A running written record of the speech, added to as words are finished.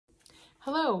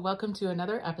Hello, welcome to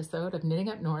another episode of Knitting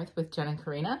Up North with Jen and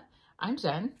Karina. I'm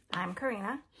Jen. I'm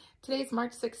Karina. Today's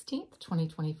March 16th,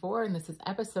 2024, and this is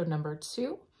episode number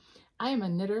 2. I am a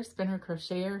knitter, spinner,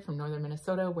 crocheter from northern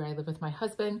Minnesota, where I live with my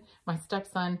husband, my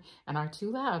stepson, and our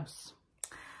 2 labs.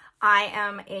 I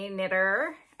am a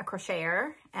knitter, a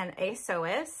crocheter, and a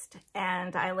sewist,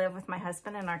 and I live with my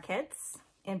husband and our kids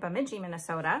in Bemidji,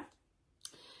 Minnesota.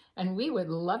 And we would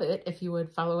love it if you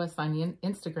would follow us on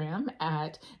Instagram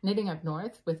at Knitting Up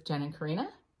North with Jen and Karina.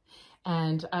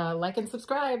 And like and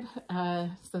subscribe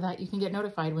so that you can get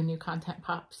notified when new content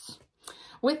pops.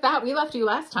 With that, we left you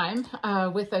last time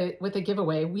with a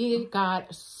giveaway. We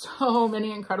got so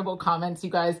many incredible comments. You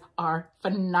guys are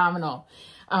phenomenal.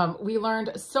 We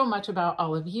learned so much about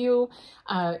all of you.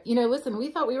 Listen,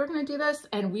 we thought we were going to do this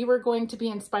and we were going to be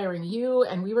inspiring you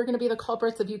and we were going to be the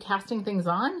culprits of you casting things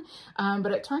on.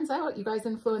 But it turns out you guys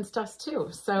influenced us too.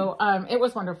 So it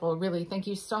was wonderful. Really. Thank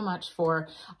you so much for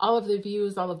all of the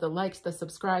views, all of the likes, the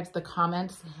subscribes, the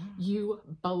comments. Mm-hmm. You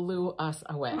blew us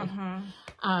away.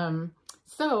 Mm-hmm.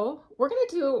 So we're gonna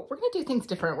do things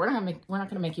different. We're not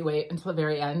gonna make you wait until the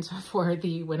very end for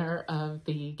the winner of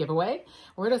the giveaway.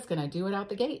 We're just gonna do it out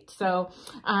the gate. So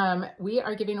we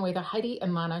are giving away the Heidi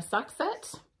and Lana sock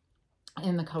set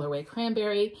in the colorway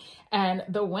Cranberry, and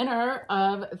the winner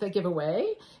of the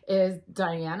giveaway is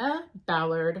Diana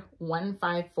Ballard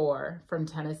 154 from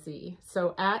Tennessee.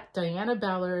 So at Diana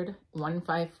Ballard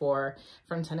 154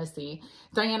 from Tennessee.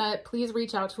 Diana, please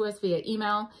reach out to us via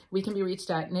email. We can be reached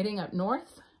at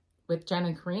knittingupnorth with Jen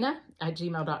and Karina at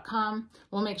gmail.com.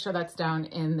 We'll make sure that's down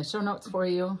in the show notes for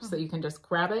you so you can just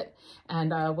grab it,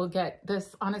 and we'll get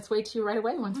this on its way to you right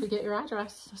away once we get your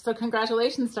address. So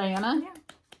congratulations, Diana. Yeah.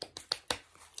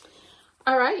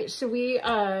 All right, should we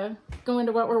go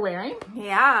into what we're wearing?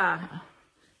 Yeah.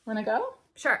 Wanna go?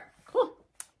 Sure. Cool.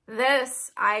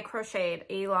 This I crocheted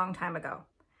a long time ago.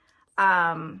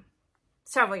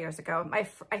 Several years ago.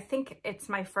 I think it's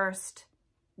my first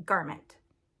garment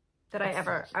that I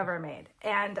ever made.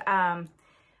 And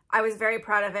I was very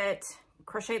proud of it.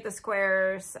 Crocheted the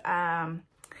squares,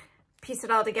 pieced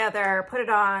it all together, put it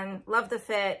on, loved the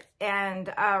fit,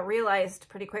 and realized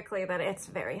pretty quickly that it's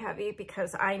very heavy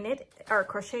because I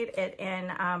crocheted it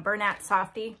in Bernat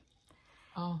Softee.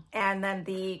 Oh. And then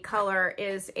the color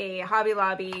is a Hobby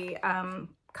Lobby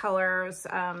colors,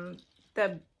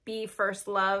 the Be First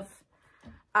Love.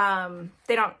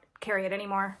 They don't carry it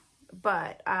anymore,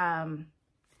 but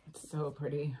it's so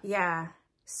pretty. Yeah.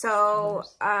 So,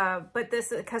 but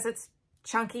this, because it's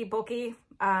chunky, bulky,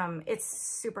 it's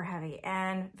super heavy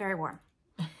and very warm.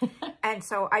 And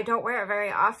so I don't wear it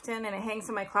very often, and it hangs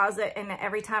in my closet, and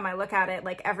every time I look at it,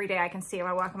 like every day I can see it.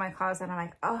 I walk in my closet and I'm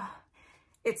like, oh,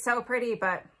 it's so pretty,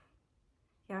 but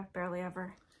yeah, barely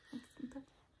ever.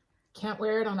 Can't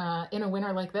wear it in a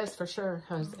winter like this for sure,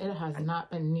 because it has not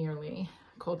been nearly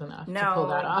cold enough to pull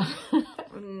that off.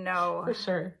 No. For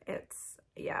sure.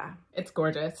 Yeah. It's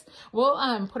gorgeous.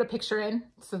 We'll put a picture in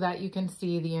so that you can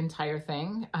see the entire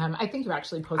thing. I think you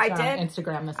actually posted on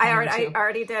Instagram this morning I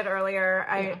already did earlier.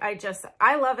 Yeah.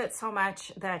 I love it so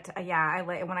much that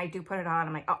when I do put it on,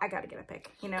 I'm like, oh, I got to get a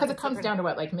pic. Because it comes down to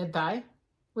what, like mid-thigh?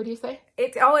 What do you say?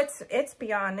 It's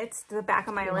beyond. It's the back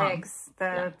of my legs,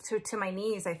 to my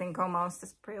knees. I think almost.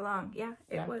 It's pretty long. Yeah,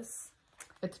 it was.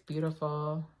 It's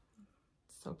beautiful.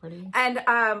 So pretty. And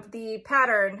the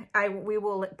pattern, we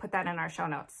will put that in our show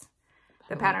notes.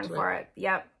 The pattern for it.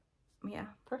 Yep. Yeah.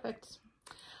 Perfect.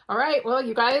 All right. Well,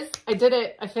 you guys, I did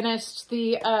it. I finished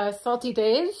the Salty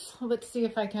Days. Let's see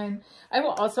if I can. I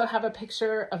will also have a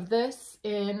picture of this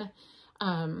in,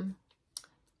 I'll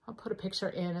put a picture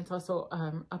in. It's also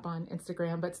up on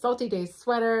Instagram, but Salty Days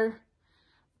sweater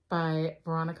by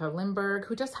Veronica Lindbergh,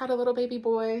 who just had a little baby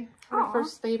boy, her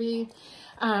first baby.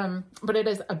 But it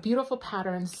is a beautiful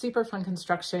pattern, super fun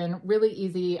construction, really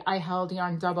easy. I held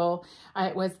yarn double.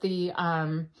 It was the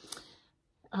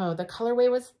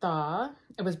colorway was Thaw.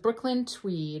 It was Brooklyn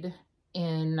Tweed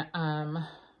in,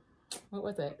 what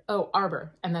was it? Oh,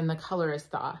 Arbor. And then the color is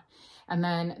Thaw. And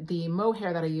then the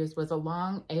mohair that I used was a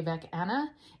long Avec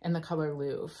Anna in the color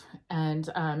Louve. And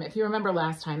if you remember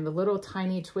last time, the little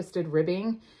tiny twisted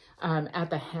ribbing at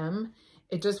the hem,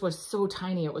 it just was so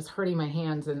tiny. It was hurting my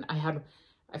hands, and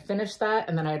I finished that,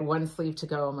 and then I had one sleeve to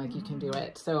go. I'm like, you can do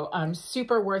it. So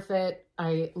super worth it.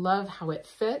 I love how it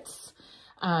fits.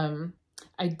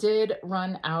 I did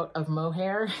run out of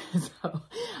mohair, so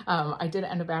I did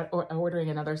end up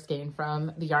ordering another skein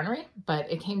from the yarnery,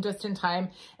 but it came just in time.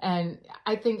 And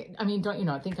I think, I mean, don't you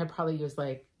know, I think I probably used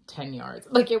like 10 yards.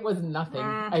 Like it was nothing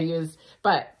I used,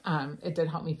 but it did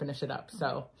help me finish it up.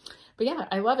 So, but yeah,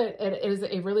 I love it. It is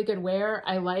a really good wear.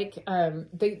 I like,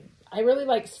 I really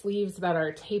like sleeves that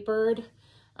are tapered.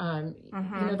 You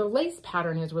know, the lace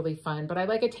pattern is really fun, but I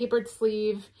like a tapered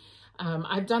sleeve.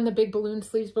 I've done the big balloon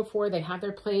sleeves before. They have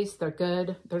their place. They're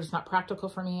good. They're just not practical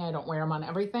for me. I don't wear them on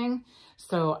everything.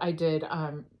 So I did,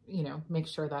 you know, make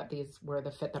sure that these were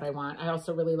the fit that I want. I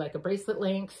also really like a bracelet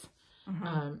length.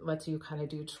 Lets you kind of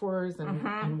do chores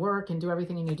and work and do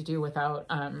everything you need to do without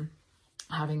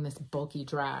having this bulky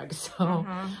drag. So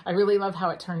I really love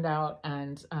how it turned out.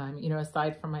 And, you know,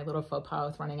 aside from my little faux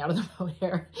pas with running out of the faux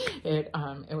hair,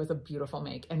 it was a beautiful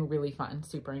make and really fun,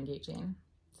 super engaging.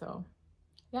 So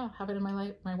yeah, have it in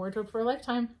my wardrobe for a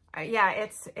lifetime. Yeah,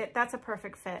 that's a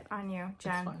perfect fit on you,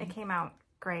 Jen. It came out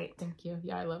great. Thank you.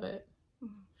 Yeah, I love it.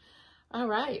 All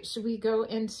right. Should we go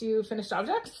into finished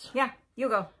objects? Yeah, you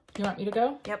go. You want me to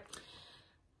go? Yep.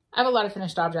 I have a lot of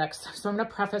finished objects. So I'm going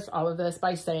to preface all of this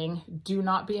by saying, do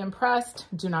not be impressed.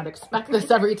 Do not expect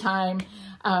this every time.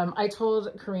 I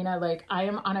told Karina, like, I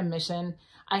am on a mission.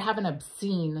 I have an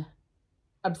obscene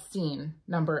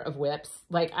number of whips.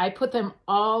 Like, I put them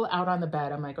all out on the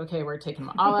bed. I'm like, okay, we're taking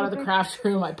them all out of the craft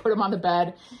room. I put them on the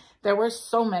bed. There were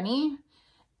so many.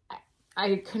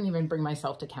 I couldn't even bring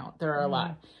myself to count. There are a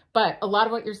lot. But a lot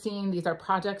of what you're seeing, these are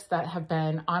projects that have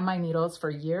been on my needles for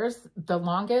years. The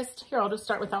longest, here, I'll just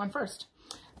start with that one first.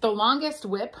 The longest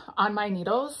whip on my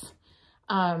needles,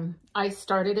 I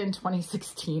started in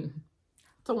 2016.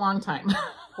 It's a long time.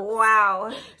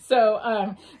 Wow.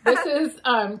 So this is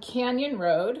Canyon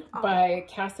Road by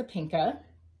Knitsiphappy.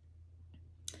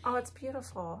 Oh, it's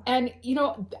beautiful. And, you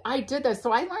know, I did this.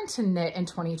 So I learned to knit in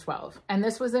 2012, and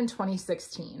this was in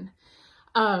 2016.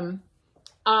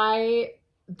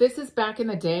 This is back in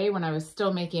the day when I was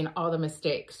still making all the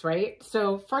mistakes, right?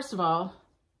 So first of all,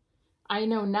 I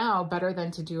know now better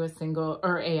than to do a single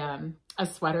or a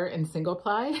sweater in single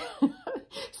ply.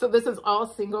 So this is all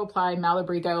single ply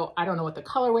Malabrigo. I don't know what the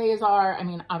colorways are. I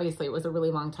mean, obviously it was a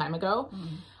really long time ago.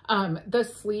 The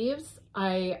sleeves,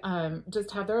 I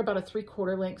just have, they're about a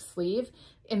 3/4 length sleeve.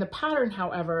 In the pattern,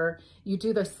 however, you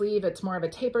do the sleeve, it's more of a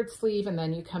tapered sleeve, and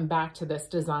then you come back to this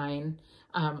design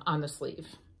on the sleeve.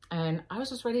 And I was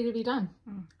just ready to be done.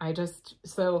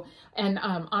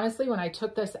 Honestly, when I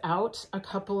took this out a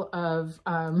couple of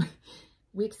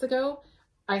weeks ago,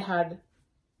 I had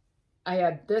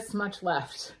this much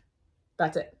left.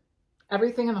 That's it.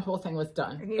 Everything in the whole thing was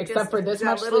done, except for this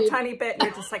much little tiny bit. And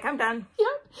you're just like, I'm done. Yeah.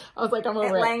 I was like, I'm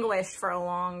over it. It languished for a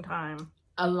long time.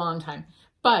 A long time.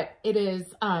 But it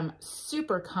is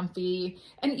super comfy.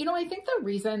 And, you know, I think the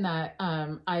reason that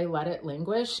I let it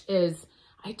languish is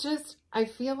I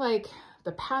feel like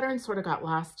the pattern sort of got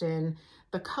lost in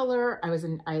the color. I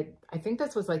think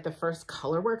this was like the first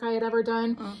color work I had ever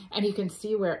done. And you can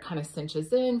see where it kind of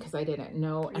cinches in because I didn't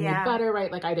know any better,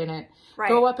 right? Like I didn't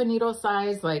go up a needle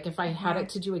size. Like if I had it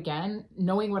to do again,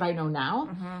 knowing what I know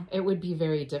now, it would be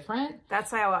very different. That's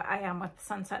how I am with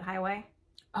Sunset Highway.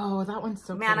 Oh, that one's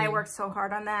so Man, pretty. I worked so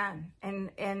hard on that.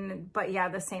 But yeah,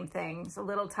 the same thing. It's a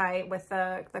little tight with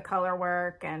the color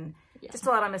work and just a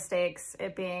lot of mistakes.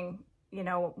 It being, you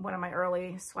know, one of my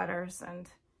early sweaters and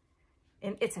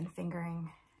it's in fingering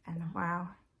and wow.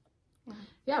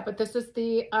 Yeah, but this is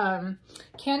the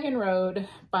Canyon Road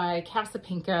by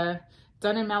Knitsiphappy,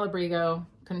 done in Malabrigo.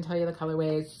 Couldn't tell you the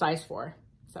colorways, size 4.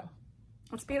 So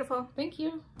it's beautiful. Thank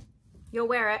you. You'll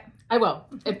wear it. I will.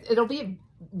 It'll be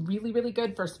really, really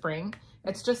good for spring.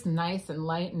 It's just nice and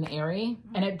light and airy,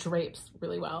 and it drapes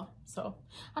really well. So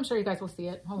I'm sure you guys will see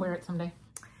it. I'll wear it someday.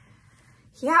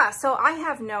 Yeah, so I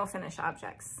have no finished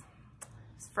objects.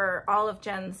 For all of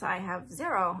Jen's, I have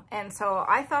 0. And so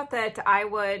I thought that I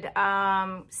would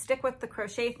stick with the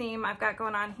crochet theme I've got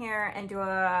going on here and do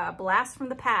a blast from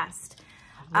the past.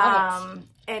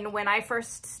 And when I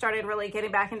first started really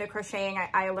getting back into crocheting,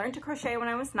 I learned to crochet when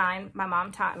I was 9. My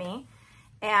mom taught me.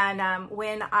 And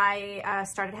when I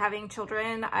started having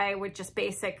children, I would just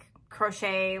basic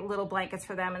crochet little blankets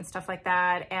for them and stuff like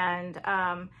that. And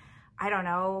I don't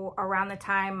know, around the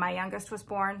time my youngest was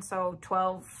born, so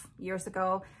 12 years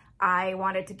ago, I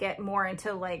wanted to get more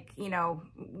into like, you know,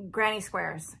 granny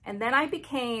squares. And then I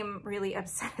became really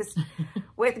obsessed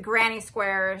with granny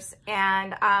squares.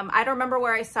 And I don't remember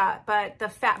where I saw it, but the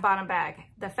fat bottom bag.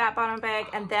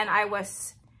 And then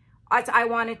that's all I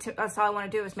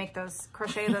want to do is make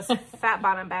crochet those fat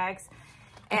bottom bags.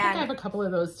 And I think I have a couple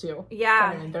of those too.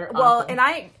 Yeah. I mean, they're well, awesome.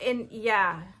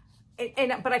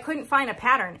 But I couldn't find a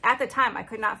pattern. At the time, I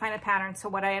could not find a pattern. So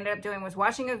what I ended up doing was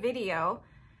watching a video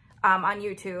on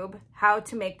YouTube, how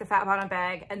to make the fat bottom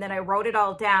bag. And then I wrote it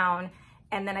all down.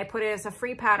 And then I put it as a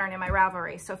free pattern in my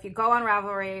Ravelry. So if you go on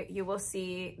Ravelry, you will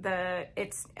see I'm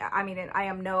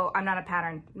not a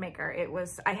pattern maker.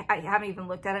 I haven't even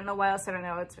looked at it in a while, so I don't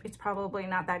know. It's probably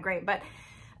not that great. But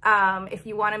if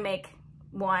you want to make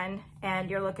one and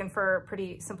you're looking for a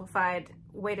pretty simplified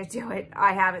way to do it,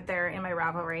 I have it there in my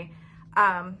Ravelry.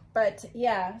 But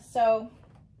yeah, so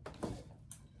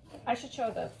I should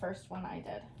show the first one I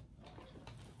did.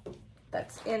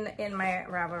 That's in my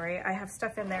Ravelry. I have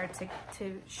stuff in there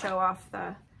to show off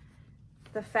the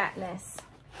fatness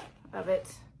of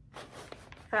it.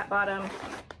 Fat bottom.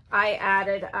 I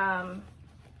added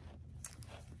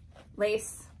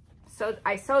lace. So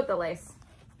I sewed the lace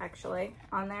actually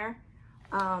on there.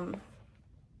 There's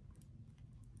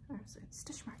a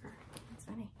stitch marker. That's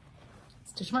funny.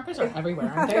 Stitch markers are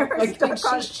everywhere, aren't they? Like they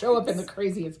just show up in the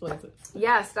craziest places.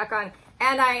 Yeah, stuck on.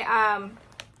 And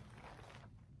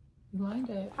You lined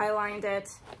it. I lined it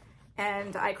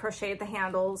and I crocheted the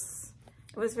handles.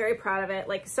 I was very proud of it,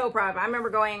 like so proud of it. I remember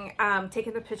going,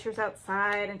 taking the pictures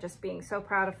outside and just being so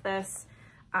proud of this.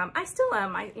 I still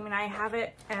am. I mean, I have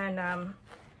it and,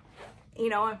 you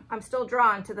know, I'm still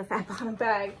drawn to the fat bottom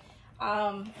bag.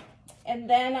 And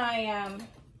then I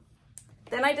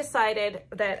decided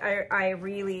that I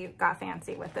really got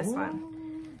fancy with this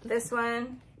one. This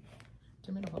one.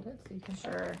 Do you want me to hold it so you can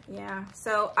show? Sure, yeah.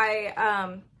 So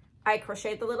I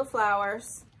crocheted the little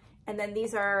flowers, and then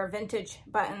these are vintage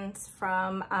buttons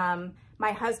from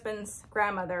my husband's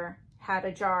grandmother had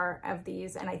a jar of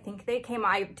these, and I think they came,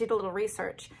 I did a little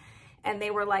research, and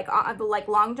they were like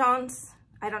long johns.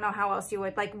 I don't know how else you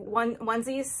would, like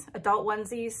onesies, adult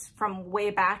onesies from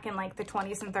way back in like the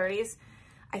 20s and 30s.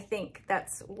 I think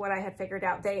that's what I had figured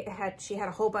out. She had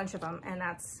a whole bunch of them, and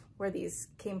that's where these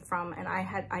came from, and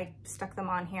I stuck them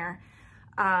on here.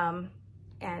 And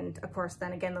of course,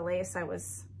 then again, the lace,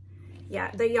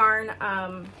 the yarn,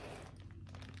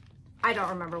 I don't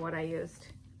remember what I used.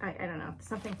 I don't know,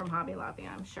 something from Hobby Lobby,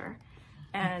 I'm sure.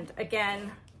 And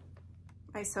again,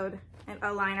 I sewed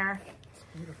a liner. It's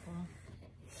beautiful.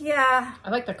 Yeah. I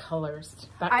like the colors.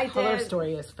 That color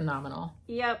story is phenomenal.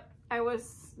 Yep. I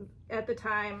was, at the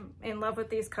time, in love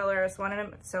with these colors, wanted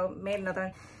them, so made another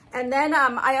one. And then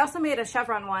I also made a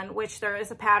chevron one, which there is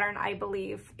a pattern, I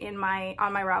believe, on my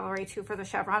Ravelry too for the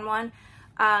chevron one.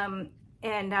 I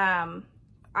made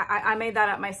that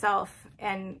up myself,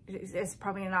 and it's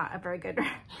probably not a very good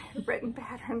written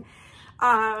pattern.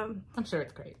 I'm sure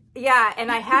it's great. Yeah, and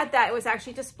I had that. It was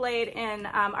actually displayed in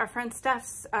our friend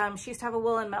Steph's. She used to have a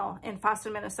woolen mill in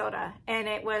Foster, Minnesota, and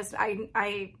it was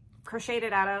I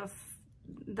crocheted out of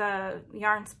the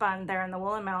yarn spun there in the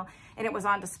woolen mill, and it was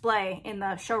on display in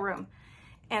the showroom,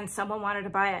 and someone wanted to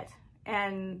buy it,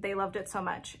 and they loved it so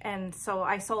much, and so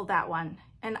I sold that one.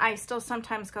 And I still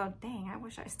sometimes go, dang, I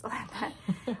wish I still had that.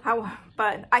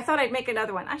 But I thought I'd make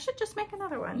another one. I should just make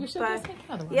another one. You should just make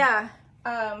another one. Yeah.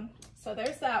 So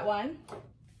there's that one.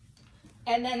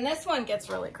 And then this one gets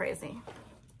really crazy.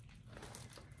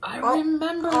 I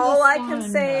remember this All I one. can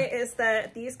say is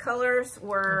that these colors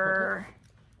were,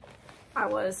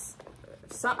 out of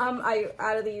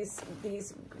these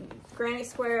granny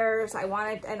squares, I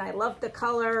loved the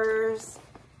colors,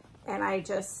 and I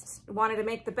just wanted to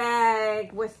make the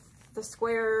bag with the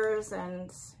squares,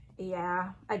 and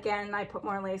yeah, again, I put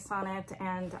more lace on it,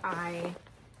 and I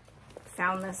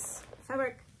found this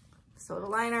fabric, sewed a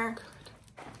liner.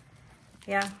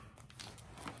 Yeah.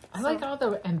 I like all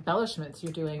the embellishments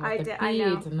you're doing with the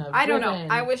beads and the ribbon. I don't know.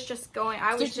 I was just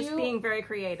being very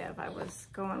creative. I was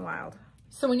going wild.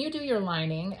 So when you do your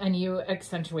lining and you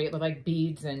accentuate with like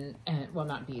beads and well,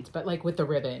 not beads, but like with the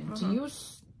ribbon, do you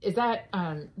use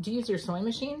your sewing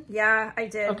machine? Yeah, I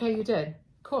did. Okay, you did.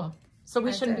 Cool. So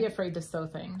we shouldn't be afraid to sew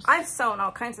things. I've sewn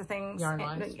all kinds of things.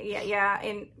 Yarn-wise. Yeah,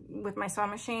 with my sewing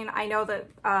machine. I know that,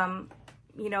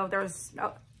 you know,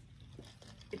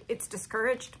 it's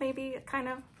discouraged maybe, kind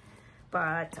of.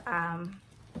 But I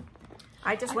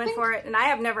just went for it, and I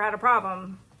have never had a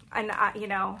problem. And, you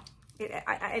know,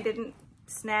 I didn't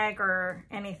snag or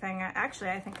anything. Actually,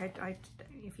 I think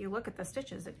if you look at the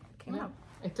stitches, it came out.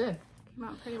 It did. Came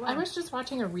out pretty well. I was just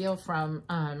watching a reel from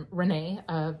Renee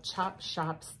of Chop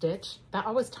Shop Stitch. That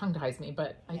always tongue-ties me,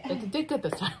 but it did good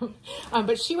this time.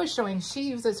 But she was showing, she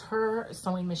uses her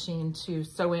sewing machine to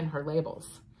sew in her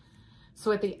labels.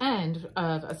 So at the end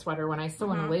of a sweater, when I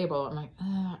sew in a label, I'm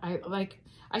like,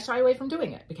 I shy away from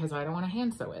doing it because I don't want to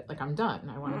hand sew it. Like, I'm done.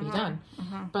 I want to be done.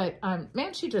 But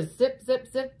man, she just zip, zip,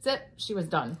 zip, zip. She was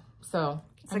done. So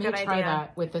I'm going to try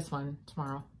that with this one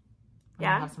tomorrow.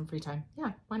 Yeah. I have some free time.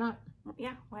 Yeah, why not?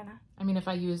 Yeah, why not? I mean, if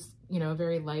I use, you know, a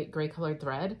very light gray colored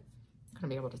thread, I'm going to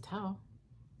be able to tell.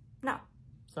 No.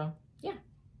 So, yeah.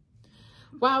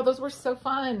 Wow, those were so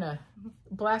fun.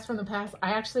 Blast from the past.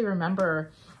 I actually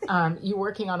remember you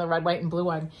working on the red, white, and blue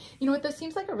one. You know what? This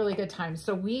seems like a really good time.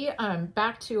 So we,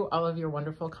 back to all of your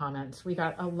wonderful comments, we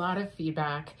got a lot of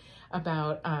feedback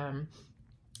about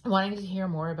wanting to hear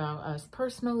more about us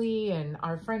personally and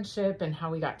our friendship and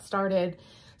how we got started.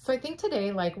 So I think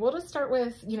today, like, we'll just start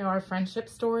with, you know, our friendship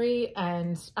story,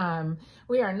 and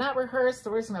we are not rehearsed, so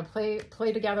we're just gonna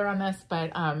play together on this,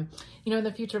 but you know, in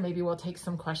the future, maybe we'll take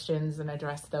some questions and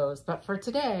address those. But for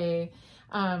today,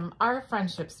 our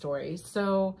friendship story.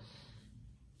 So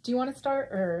do you want to start,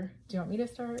 or do you want me to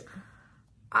start?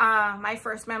 My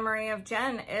first memory of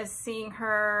Jen is seeing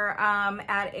her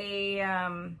at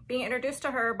being introduced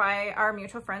to her by our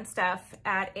mutual friend Steph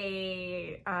at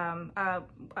a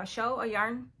show, a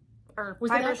yarn or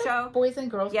fiber show. Boys and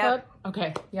Girls Club?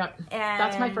 Okay, yep. And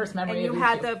that's my first memory. And you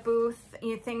had the booth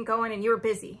thing going, and you were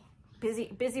busy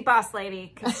boss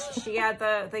lady, because she had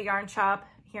the yarn shop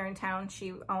here in town.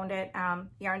 She owned it,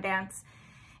 Yarn Dance,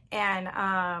 and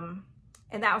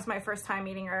that was my first time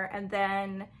meeting her. And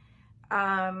then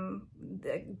a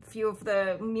few of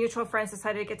the mutual friends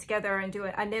decided to get together and do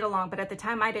a knit along, but at the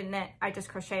time I didn't knit, I just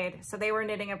crocheted. So they were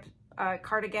knitting a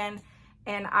cardigan,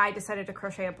 and I decided to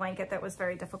crochet a blanket that was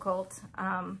very difficult.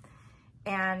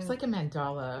 And it's like a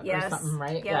mandala yes, or something,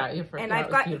 right? Yeah, and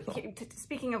I've got,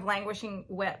 speaking of languishing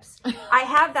whips, I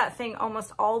have that thing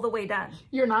almost all the way done.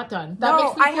 You're not done. That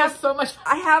makes me feel so much fun.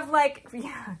 I have like,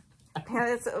 yeah,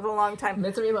 it's a long time.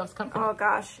 Misery loves company. Oh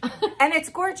gosh. And it's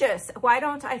gorgeous. Why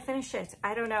don't I finish it?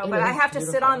 I don't know, but I have to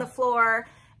sit on the floor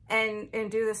and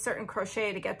do this certain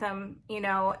crochet to get them, you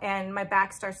know, and my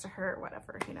back starts to hurt,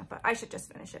 whatever, you know, but I should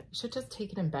just finish it. You should just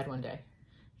take it in bed one day.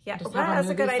 Yeah, just well, that's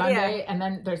a good idea. And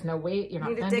then there's no weight. You're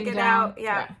not need to dig it out.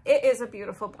 Yeah. It is a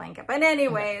beautiful blanket. But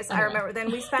anyways, I remember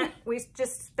then we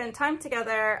just spent time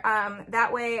together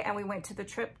that way, and we went to the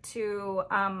trip to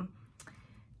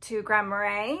Grand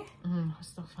Marais. It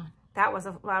was so fun. That was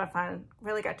a lot of fun.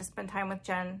 Really got to spend time with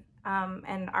Jen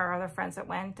and our other friends that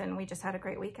went, and we just had a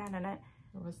great weekend in it.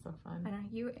 It was so fun. And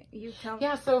you tell me.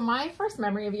 Yeah. So my first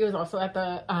memory of you was also at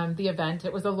the event.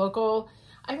 It was a local.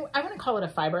 I wouldn't call it a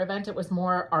fiber event. It was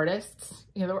more artists.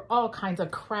 You know, there were all kinds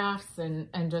of crafts and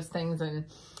just things. And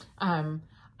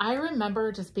I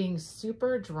remember just being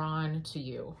super drawn to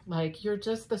you. Like, you're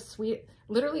just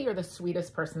literally you're the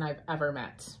sweetest person I've ever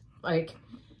met. Like,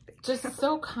 just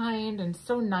so kind and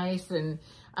so nice, and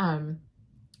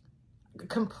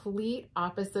complete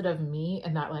opposite of me.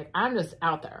 And that, like, I'm just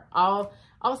out there. I'll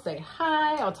say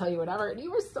hi, I'll tell you whatever. And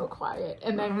you were so quiet.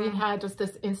 And then we had just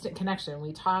this instant connection.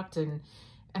 We talked, and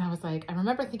I was like, I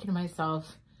remember thinking to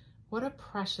myself, what a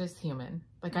precious human.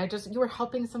 Like, you were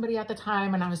helping somebody at the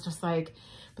time, and I was just like,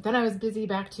 but then I was busy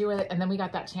back to it. And then we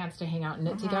got that chance to hang out and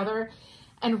knit together.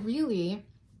 And really,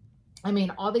 I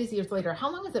mean, all these years later, how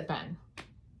long has it been?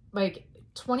 Like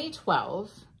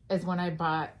 2012 is when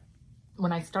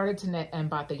I started to knit and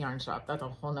bought the yarn shop. That's a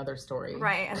whole nother story.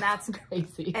 Right. And that's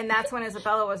crazy. And that's when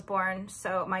Isabella was born.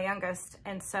 So my youngest.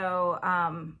 And so,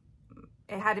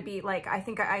 it had to be like, I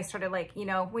think I started, like, you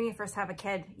know, when you first have a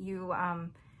kid, you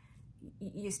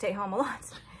stay home a lot.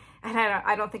 And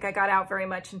I don't think I got out very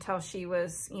much until she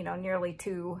was, you know, nearly 2,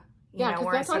 you know,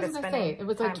 where that's what I was gonna say. It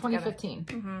was like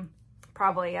 2015.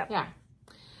 Probably, yep. Yeah.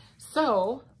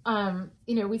 So,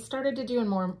 you know, we started to do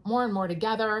more and more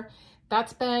together.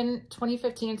 That's been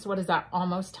 2015. So what is that?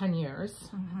 Almost 10 years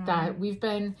that we've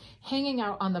been hanging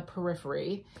out on the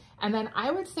periphery. And then I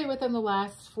would say within the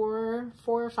last 4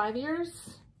 or 5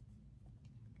 years,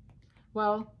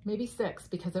 well, maybe 6,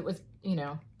 because it was, you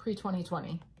know,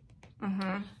 pre-2020.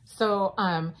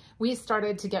 So we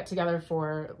started to get together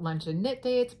for lunch and knit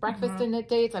dates, breakfast and knit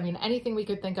dates. I mean, anything we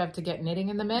could think of to get knitting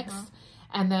in the mix.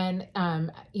 And then,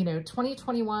 you know,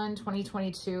 2021,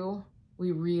 2022,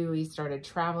 we really started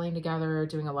traveling together,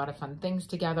 doing a lot of fun things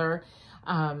together.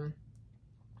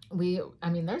 I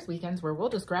mean, there's weekends where we'll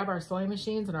just grab our sewing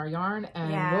machines and our yarn,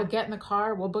 and we'll get in the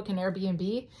car, we'll book an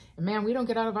Airbnb, and man, we don't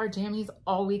get out of our jammies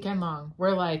all weekend long.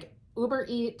 We're like Uber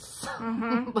Eats,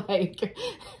 like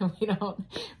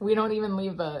we don't even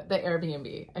leave the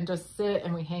Airbnb, and just sit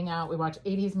and we hang out. We watch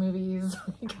 80s movies.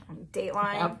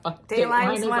 Dateline.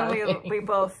 Dateline's one we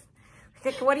both.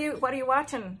 What are you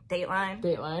watching?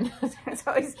 Dateline. It's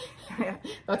always,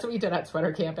 That's what we did at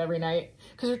sweater camp every night,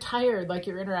 because you're tired, like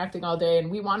you're interacting all day, and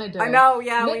we wanted to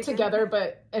knit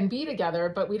together and be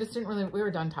together, but we just didn't really. We were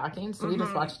done talking, so we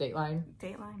just watched Dateline.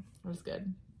 It was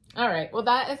good. All right, well,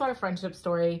 that is our friendship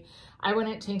story. I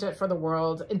wouldn't change it for the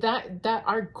world. That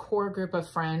our core group of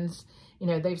friends you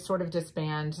know, they've sort of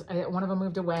disbanded. One of them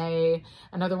moved away.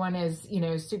 Another one is, you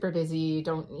know, super busy.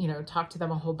 Don't, you know, talk to them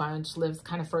a whole bunch, lives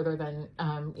kind of further than,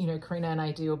 you know, Karina and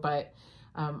I do, but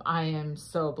I am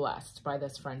so blessed by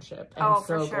this friendship. And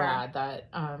so glad that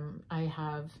I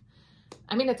have,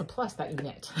 I mean, it's a plus that you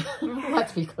knit,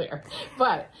 let's be clear,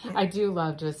 but I do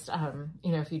love just,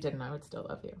 you know, if you didn't, I would still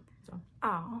love you. So.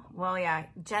 Oh, well, yeah,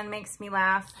 Jen makes me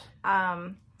laugh.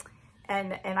 And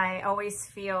I always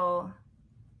feel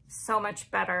so much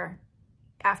better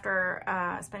after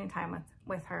spending time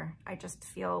with her. I just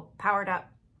feel powered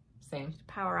up. Same.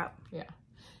 Power up. Yeah.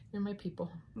 You're my people.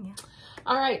 Yeah.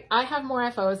 All right. I have more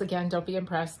FOs. Again, don't be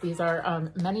impressed. These are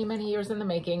many, many years in the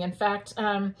making. In fact,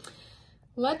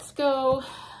 let's go.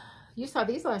 You saw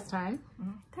these last time.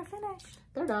 They're finished.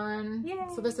 They're done. Yay.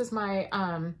 So this is my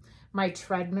my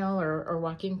treadmill or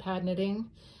walking pad knitting.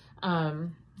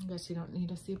 I guess you don't need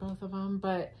to see both of them,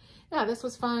 but yeah, this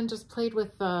was fun. Just played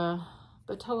with the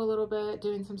toe a little bit,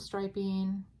 doing some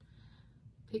striping,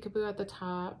 peekaboo at the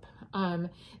top.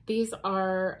 These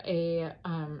are a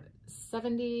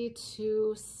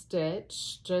 72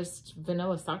 stitch, just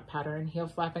vanilla sock pattern, heel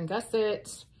flap and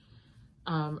gusset,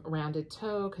 rounded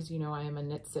toe, because you know I am a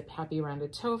Knitsiphappy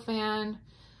rounded toe fan.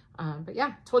 But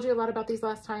yeah, told you a lot about these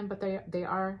last time, but they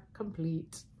are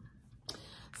complete.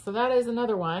 So that is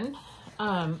another one.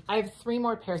 I have 3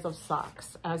 more pairs of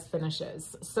socks as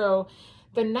finishes. So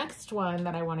the next one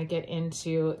that I want to get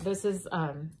into, this is,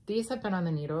 these have been on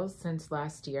the needles since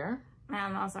last year.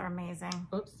 Man, those are amazing.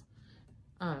 Oops.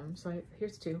 So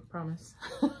here's 2, promise.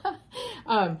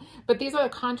 But these are the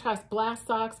Contrast Blast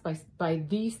socks by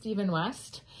the Stephen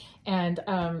West. And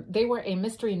they were a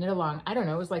mystery knit along. I don't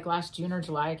know, it was like last June or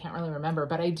July. I can't really remember,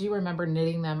 but I do remember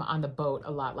knitting them on the boat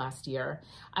a lot last year.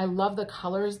 I love the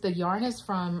colors. The yarn is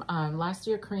from last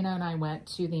year. Karina and I went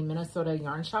to the Minnesota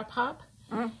Yarn Shop Hop.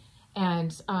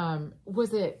 And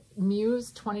was it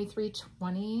Muse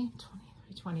 2320?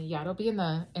 2320. Yeah, it'll be in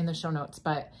the show notes,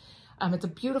 but it's a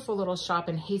beautiful little shop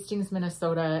in Hastings,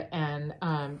 Minnesota, and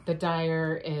the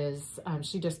dyer is,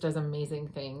 she just does amazing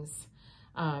things.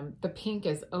 The pink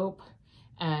is Ope,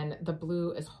 and the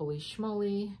blue is Holy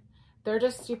Schmoly. They're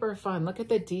just super fun. Look at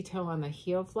the detail on the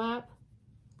heel flap.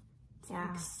 It's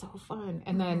like so fun.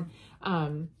 And then,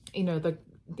 you know,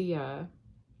 the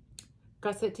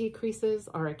gusset decreases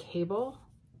are a cable.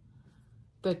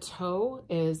 The toe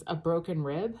is a broken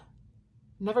rib.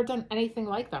 Never done anything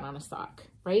like that on a sock,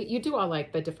 right? You do all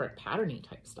like the different patterning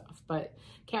type stuff, but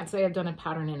can't say I've done a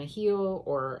pattern in a heel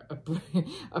or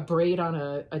a braid on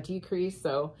a decrease.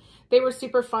 So they were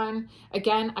super fun.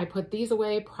 Again, I put these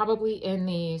away probably in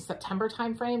the September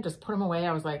timeframe, just put them away.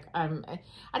 I was like, I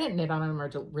didn't knit on them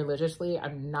religiously.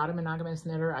 I'm not a monogamous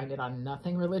knitter. I knit on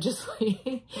nothing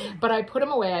religiously, but I put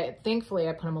them away. Thankfully,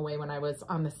 I put them away when I was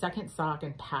on the second sock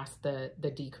and past the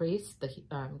decrease, the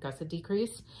gusset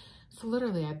decrease. So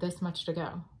literally I had this much to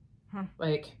go.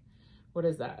 Like, what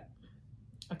is that?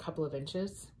 A couple of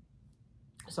inches.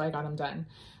 So I got them done.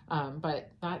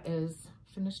 But that is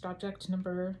finished object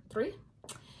number 3.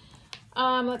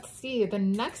 Let's see, the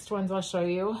next ones I'll show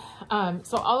you.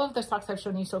 So all of the socks I've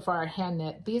shown you so far are hand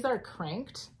knit. These are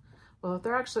cranked. Well,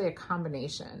 they're actually a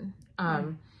combination.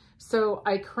 So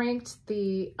I cranked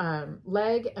the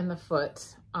leg and the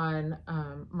foot on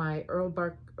my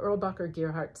Erlbacher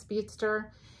Gearhart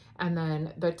Speedster. And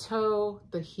then the toe,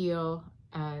 the heel,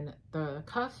 and the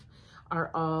cuff are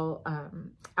all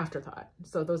Afterthought.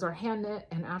 So those are hand knit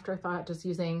and Afterthought, just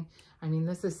using, I mean,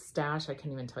 this is Stash. I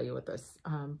can't even tell you what this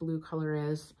blue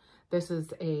color is. This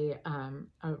is a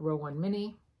row 1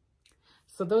 mini.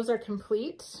 So those are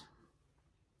complete.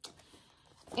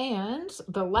 And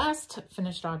the last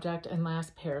finished object and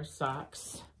last pair of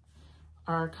socks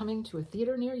are coming to a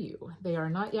theater near you. They are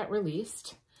not yet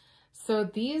released. So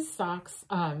these socks,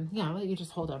 yeah, I'll let you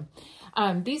just hold them.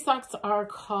 These socks are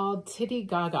called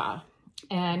Tittygaga.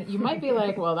 And you might be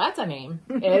like, well, that's a name.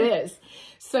 It is.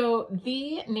 So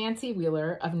the Nancy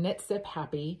Wheeler of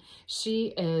Knitsiphappy,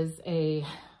 she's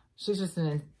just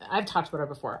I've talked about her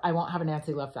before. I won't have a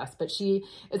Nancy Love Fest, but she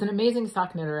is an amazing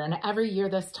sock knitter. And every year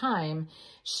this time,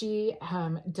 she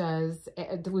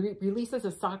releases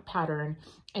a sock pattern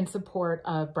in support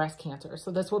of breast cancer. So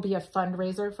this will be a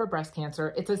fundraiser for breast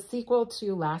cancer. It's a sequel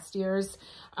to last year's.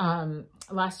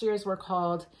 Last year's were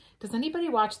called, does anybody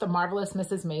watch The Marvelous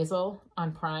Mrs. Maisel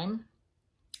on Prime?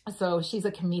 So she's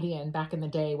a comedian back in the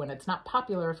day when it's not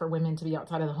popular for women to be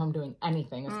outside of the home doing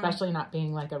anything, especially not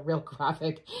being like a real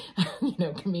graphic, you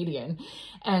know, comedian.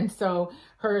 And so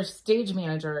her stage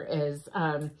manager is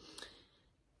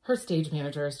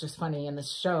just funny in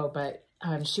this show, but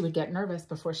she would get nervous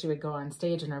before she would go on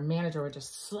stage, and her manager would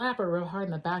just slap her real hard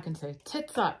in the back and say,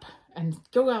 tits up, and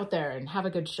go out there and have a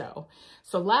good show.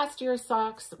 So last year's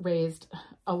socks raised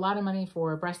a lot of money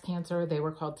for breast cancer. They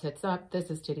were called Tits Up. This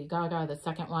is Tittygaga, the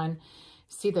second one.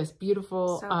 See this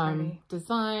beautiful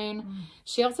design.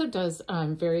 She also does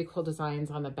very cool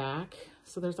designs on the back.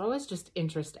 So there's always just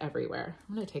interest everywhere.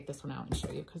 I'm going to take this one out and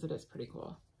show you because it is pretty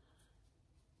cool.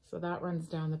 So that runs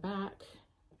down the back.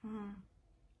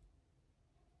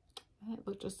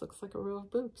 It just looks like a row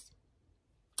of boobs.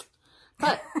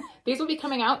 But these will be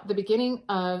coming out the beginning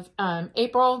of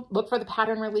April. Look for the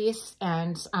pattern release,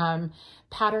 and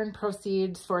pattern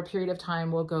proceeds for a period of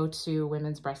time will go to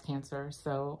women's breast cancer.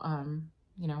 So,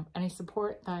 you know, any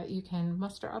support that you can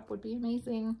muster up would be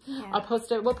amazing. Yeah. I'll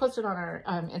post it. We'll post it on our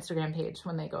Instagram page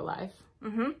when they go live.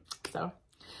 So,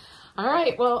 all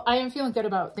right. Well, I am feeling good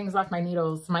about things off my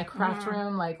needles. My craft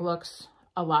room looks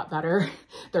a lot better.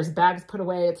 There's bags put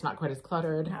away. It's not quite as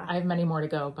cluttered. Yeah. I have many more to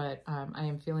go, but I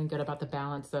am feeling good about the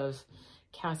balance of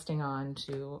casting on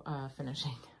to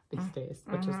finishing these days,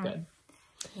 which is good.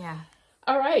 Yeah.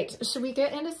 All right. Should we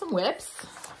get into some whips?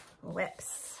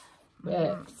 Whips.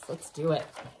 Let's do it.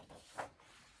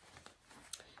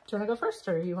 Do you want to go first,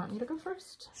 or you want me to go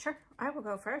first? Sure. I will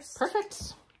go first.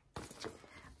 Perfect.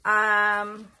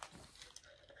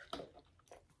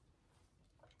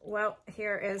 Well,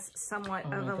 here is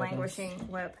somewhat of a languishing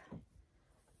whip.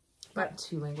 But not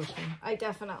too languishing. I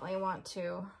definitely want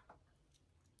to.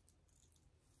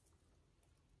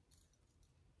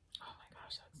 Oh my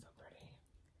gosh, that's so pretty.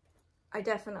 I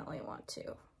definitely want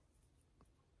to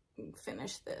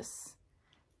finish this.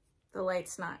 The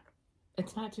light's not.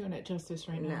 It's not doing it justice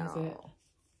right now, is it?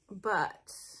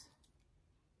 But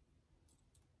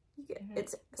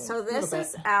it's so this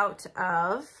is out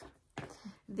of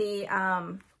the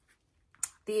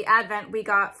Advent we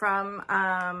got from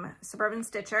Suburban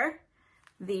Stitcher,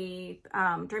 the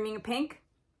Dreaming of Pink.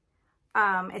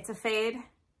 It's a fade,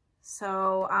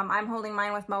 so I'm holding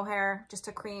mine with mohair, just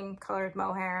a cream colored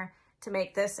mohair to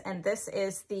make this, and this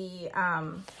is the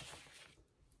I'm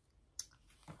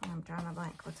drawing a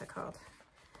blank. What's it called?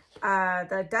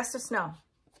 The Dust of Snow.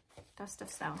 Dust of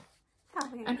Snow.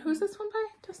 And who's this one by?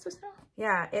 Dust of Snow?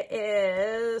 Yeah, it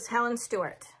is Helen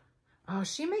Stewart. Oh,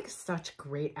 she makes such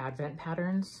great Advent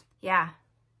patterns. Yeah.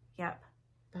 Yep.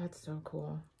 That's so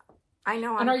cool. I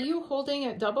know. And are you holding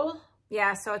it double?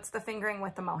 Yeah, so it's the fingering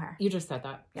with the mohair. You just said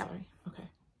that. Yep. Sorry. Okay.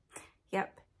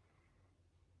 Yep.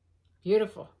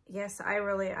 Beautiful. Yes, I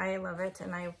love it,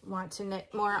 and I want to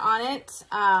knit more on it.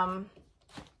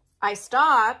 I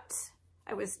stopped.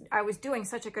 I was doing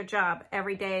such a good job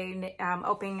every day,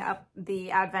 opening up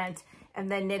the Advent and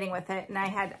then knitting with it, and I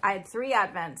had 3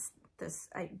 Advents.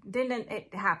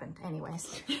 It happened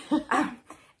anyways.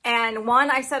 And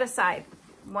one I set aside,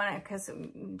 because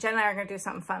Jen and I are going to do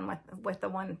something fun with the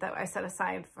one that I set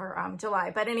aside for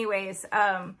July. But anyways,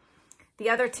 the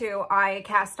other 2 I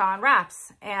cast on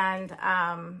wraps, and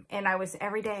I was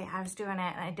every day I was doing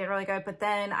it, and I did really good. But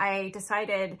then I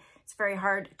decided it's very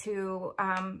hard to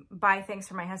buy things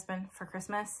for my husband for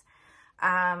Christmas.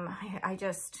 I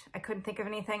couldn't think of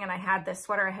anything, and I had this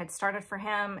sweater I had started for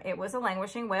him. It was a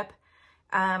languishing whip.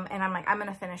 And I'm like, I'm going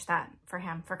to finish that for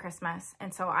him for Christmas.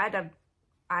 And so I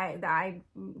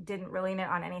didn't really knit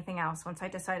on anything else. Once I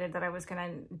decided that I was going to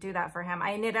do that for him,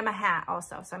 I knit him a hat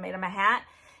also. So I made him a hat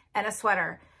and a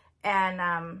sweater. And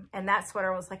that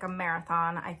sweater was like a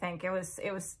marathon. I think it's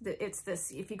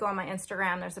this, if you go on my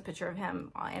Instagram, there's a picture of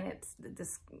him, and it's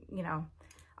this, you know,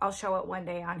 I'll show it one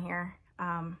day on here.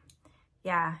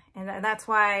 Yeah. And that's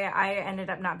why I ended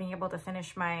up not being able to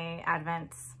finish my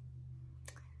Advents.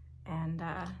 And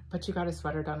but you got his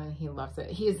sweater done, and he loves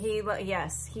it.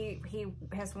 Yes, he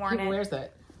has worn it. He wears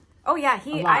it. Oh yeah,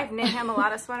 I've knit him a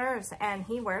lot of sweaters, and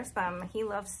he wears them.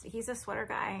 He's a sweater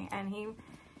guy, and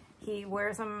he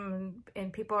wears them,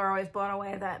 and people are always blown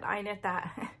away that I knit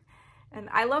that. And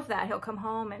I love that. He'll come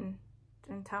home and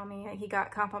tell me he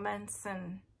got compliments,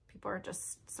 and people are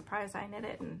just surprised I knit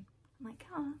it, and I'm like,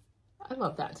 oh. I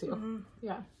love that too.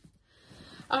 Yeah.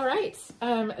 All right,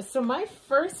 so my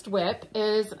first whip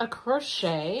is a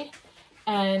crochet,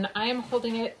 and I am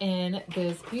holding it in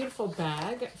this beautiful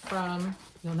bag from,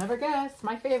 you'll never guess,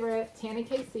 my favorite,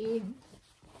 tanneicasey.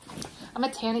 I'm a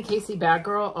tanneicasey bag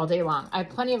girl all day long. I have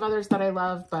plenty of others that I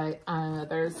love, but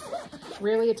there's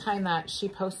rarely a time that she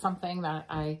posts something that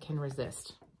I can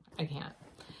resist. I can't.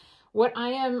 What I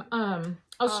am,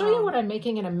 I'll show you what I'm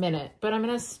making in a minute, but I'm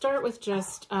going to start with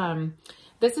just,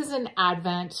 this is an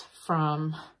Advent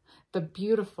from the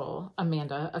beautiful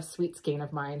Amanda of Sweet Skein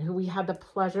of mine, who we had the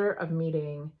pleasure of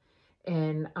meeting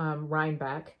in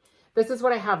Rhinebeck. this is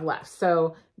what I have left.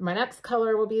 So my next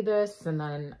color will be this, and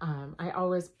then I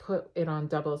always put it on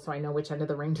double so I know which end of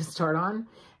the ring to start on,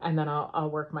 and then I'll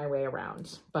work my way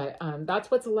around. But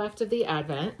that's what's left of the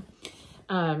Advent.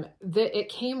 It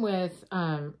came with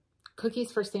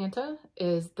Cookies for Santa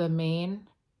is the main.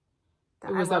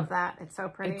 I love that. It's so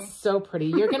pretty. It's so pretty.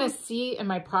 You're going to see in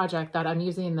my project that I'm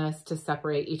using this to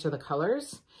separate each of the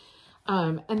colors.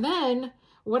 And then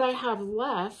what I have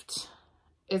left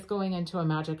is going into a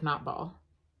magic knot ball.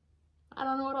 I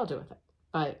don't know what I'll do with it,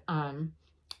 but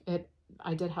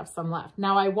I did have some left.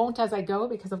 Now I won't as I go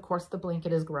because of course the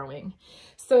blanket is growing.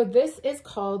 So this is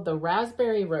called the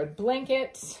Raspberry Road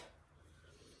Blanket,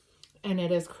 and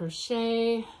it is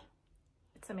crochet.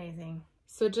 It's amazing.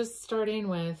 So just starting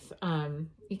with,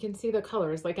 you can see the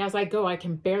colors. Like as I go, I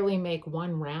can barely make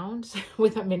one round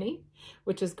with a mini,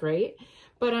 which is great.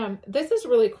 But this is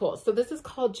really cool. So this is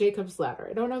called Jacob's Ladder.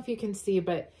 I don't know if you can see,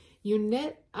 but you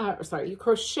you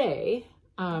crochet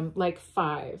like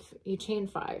 5. You chain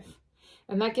 5.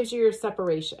 And that gives you your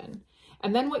separation.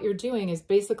 And then what you're doing is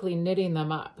basically knitting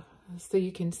them up. So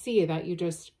you can see that you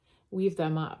just weave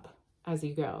them up as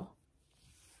you go.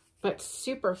 But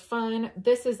super fun.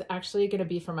 This is actually going to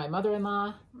be for my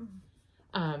mother-in-law.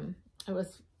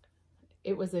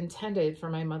 It was intended for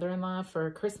my mother-in-law for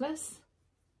Christmas.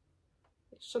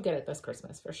 She'll get it this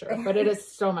Christmas for sure. But it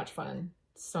is so much fun.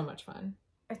 So much fun.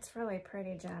 It's really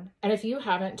pretty, Jen. And if you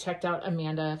haven't checked out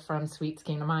Amanda from Sweet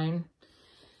Skein I'm,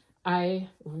 I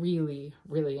really,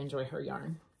 really enjoy her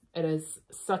yarn. It is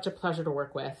such a pleasure to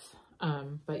work with.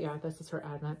 But yeah, this is her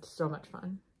Advent. So much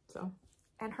fun. So.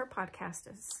 And her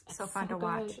podcast is so fun to good.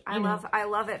 watch. I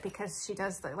love it because she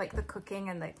does the cooking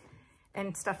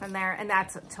and stuff in there. And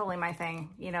that's totally my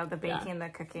thing. You know, the baking, the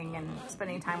cooking, and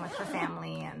spending time with her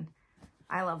family. And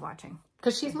I love watching.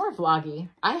 Because she's more vloggy.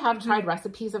 I have tried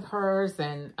recipes of hers,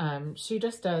 and she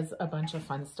just does a bunch of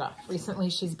fun stuff. Recently,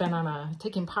 she's been on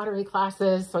taking pottery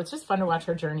classes, so it's just fun to watch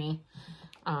her journey.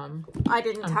 I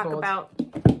didn't talk about.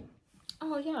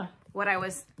 Oh yeah. What I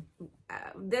was.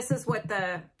 This is what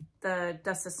the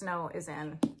Dust of Snow is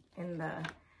in the.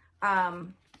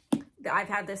 I've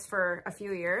had this for a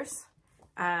few years.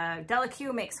 Della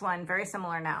Q makes one very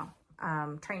similar now.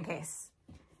 Train case,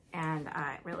 and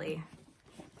I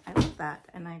love that,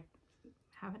 and I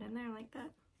have it in there like that.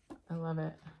 I love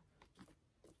it.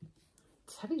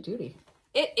 It's heavy duty.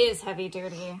 It is heavy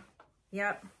duty.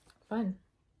 Yep. Fun.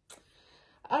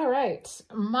 All right.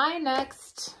 My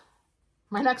next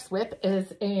whip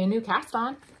is a new cast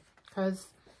on, because,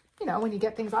 you know, when you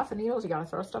get things off the needles, you got to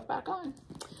throw stuff back on.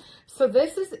 So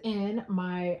this is in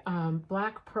my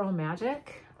Black Pearl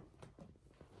Magic.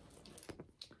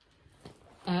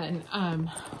 And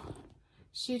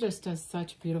she just does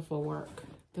such beautiful work.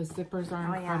 The zippers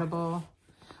are incredible.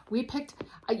 Yeah. We picked,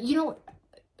 you know,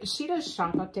 she does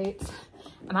shop updates,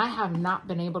 and I have not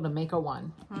been able to make a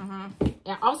one.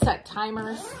 Yeah, I'll set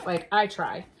timers, like I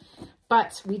try.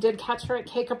 But we did catch her at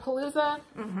Cake-a-Palooza,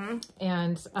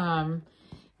 and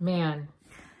man,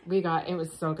 it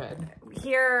was so good.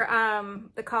 Here,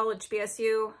 the college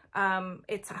BSU,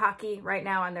 it's hockey right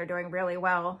now, and they're doing really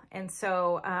well. And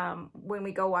so when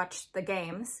we go watch the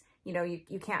games, you know,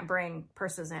 you can't bring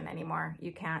purses in anymore.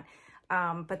 You can't.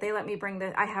 But they let me bring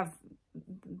I have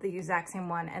the exact same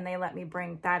one, and they let me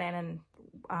bring that in.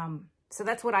 And so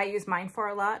that's what I use mine for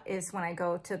a lot, is when I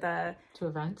go to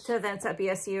events at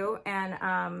BSU and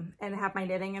have my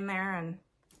knitting in there. And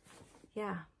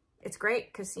yeah, it's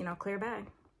great because, you know, clear bag.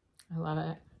 I love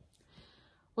it.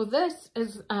 Well, this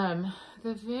is the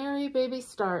very baby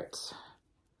start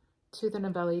to the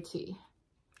Nabelli tee.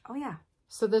 Oh yeah.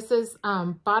 So this is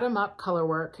bottom up color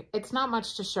work. It's not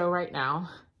much to show right now,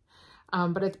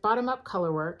 but it's bottom up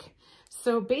color work.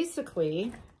 So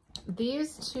basically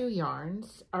these two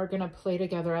yarns are gonna play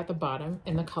together at the bottom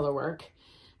in the color work.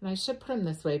 And I should put them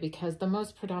this way because the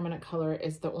most predominant color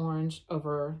is the orange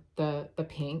over the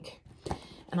pink.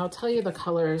 And I'll tell you the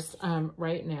colors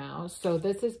right now. So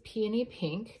this is Peony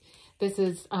Pink. This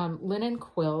is Linen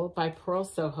Quill by Pearl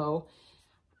Soho.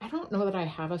 I don't know that I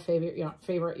have a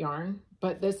favorite yarn,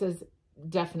 but this is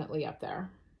definitely up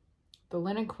there. The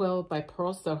Linen Quill by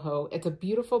Pearl Soho. It's a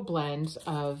beautiful blend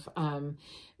of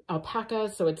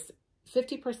alpaca. So it's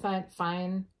 50%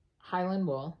 fine Highland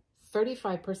wool,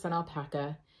 35%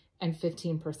 alpaca, and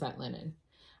 15% linen.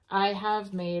 I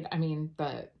have made, I mean,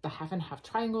 the half and half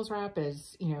triangles wrap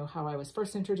is, you know, how I was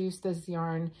first introduced this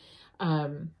yarn.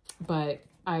 But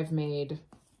I've made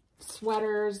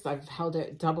sweaters. I've held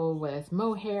it double with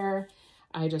mohair.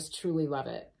 I just truly love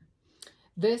it.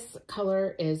 This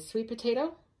color is Sweet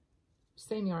Potato,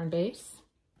 same yarn base.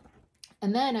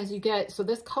 And then as you get, so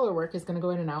this color work is going to go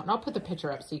in and out, and I'll put the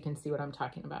picture up so you can see what I'm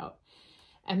talking about.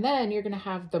 And then you're going to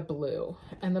have the blue,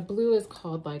 and the blue is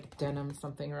called like denim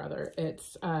something or other.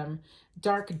 It's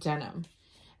dark denim.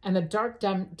 And the dark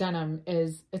denim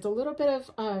is, it's a little bit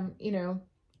of, you know,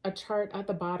 a chart at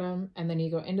the bottom, and then you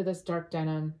go into this dark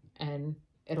denim, and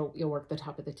you'll work the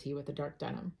top of the tee with the dark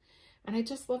denim. And I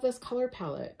just love this color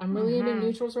palette. I'm really into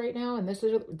neutrals right now, and this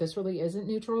really isn't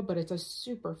neutral, but it's a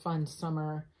super fun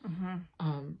summer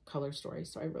color story,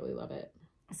 so I really love it.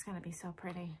 It's gonna be so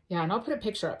pretty. Yeah, and I'll put a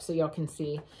picture up so y'all can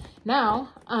see. Now,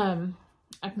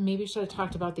 I maybe should have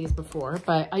talked about these before,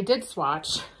 but I did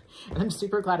swatch, and I'm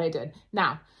super glad I did.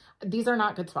 Now, these are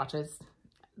not good swatches.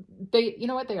 You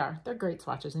know what they are? They're great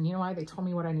swatches, and you know why? They told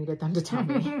me what I needed them to tell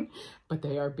me, but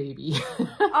they are baby.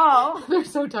 Oh. They're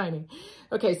so tiny.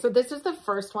 Okay, so this is the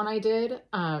first one I did,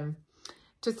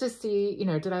 just to see, you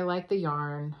know, did I like the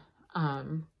yarn?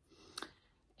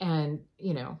 And,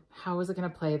 you know, how was it going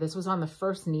to play? This was on the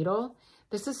first needle.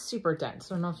 This is super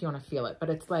dense. I don't know if you want to feel it, but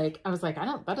it's like, I was like,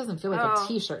 that doesn't feel like a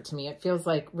t-shirt to me. It feels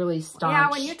like really staunch. Yeah,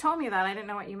 when you told me that, I didn't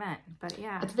know what you meant, but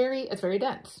yeah. It's very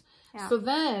dense. Yeah. So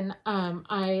then,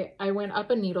 I went up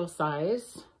a needle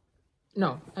size.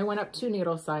 No, I went up 2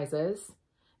 needle sizes,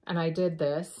 and I did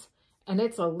this, and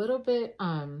it's a little bit,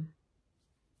 2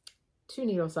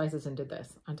 needle sizes and did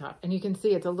this on top. And you can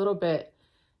see it's a little bit,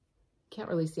 can't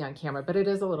really see on camera, but it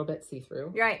is a little bit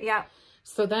see-through. Right, yeah.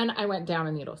 So then I went down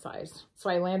a needle size. So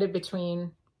I landed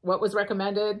between what was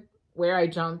recommended, where I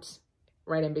jumped,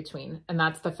 right in between. And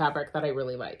that's the fabric that I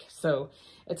really like. So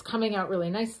it's coming out really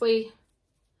nicely.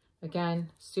 Again,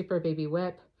 super baby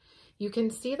whip. You can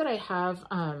see that I have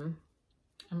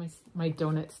my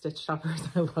donut stitch stoppers.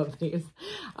 I love these.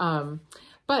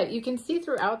 But you can see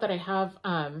throughout that I have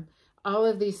all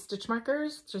of these stitch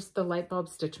markers, just the light bulb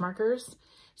stitch markers.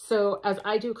 So as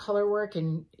I do color work,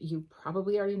 and you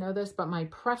probably already know this, but my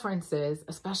preference is,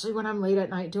 especially when I'm late at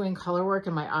night doing color work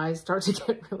and my eyes start to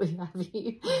get really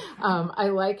heavy, I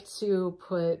like to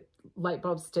put light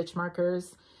bulb stitch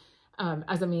markers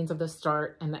as a means of the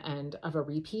start and the end of a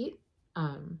repeat.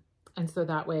 And so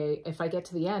that way, if I get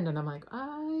to the end and I'm like,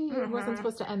 I wasn't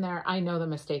supposed to end there, I know the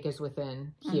mistake is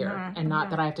within here and not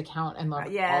that I have to count and look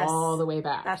all the way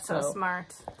back. That's so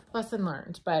smart. Lesson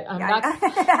learned. But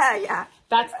yeah.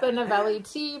 That's the Novelli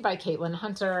Tee by Caitlin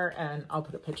Hunter, and I'll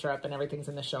put a picture up and everything's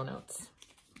in the show notes.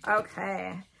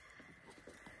 Okay.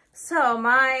 So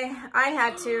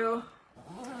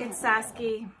it's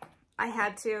Sasky.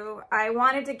 I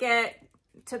wanted to get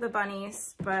to the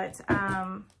bunnies, but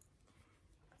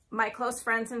my close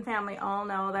friends and family all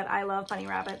know that I love bunny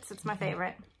rabbits. It's my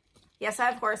favorite. Yes, I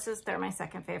have horses. They're my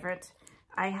second favorite.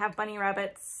 I have bunny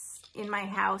rabbits in my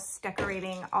house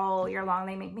decorating all year long.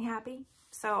 They make me happy.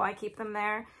 So I keep them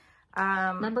there.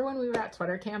 Remember when we were at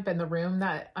sweater camp in the room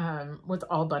that was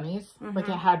all bunnies? Like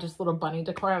it had just little bunny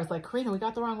decor. I was like, Karina, we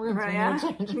got the wrong room. So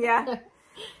yeah.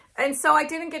 And so I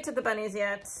didn't get to the bunnies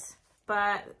yet,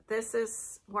 but this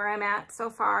is where I'm at so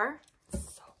far.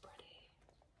 So pretty.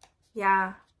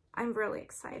 Yeah. I'm really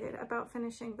excited about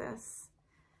finishing this.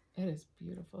 It is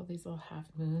beautiful. These little half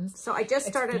moons. So I just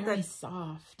started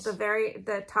soft.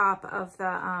 The top of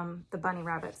the bunny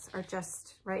rabbits are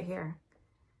just right here.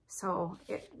 So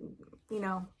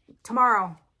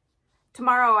tomorrow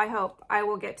I hope I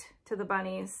will get to the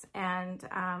bunnies. And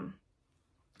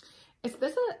is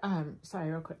this a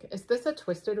sorry, real quick. Is this a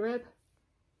twisted rib?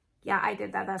 Yeah, I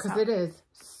did that. That's because it is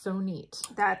so neat.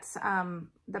 That's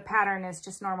the pattern is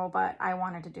just normal, but I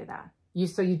wanted to do that.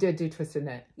 So you did do twisted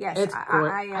knit. Yes, it's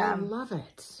I love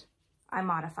it. I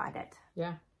modified it.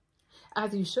 Yeah,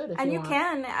 as you should. And you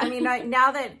can. I mean,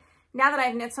 now that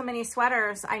I've knit so many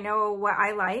sweaters, I know what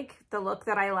I like, the look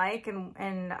that I like,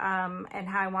 and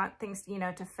how I want things,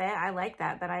 to fit. I like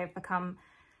that I've become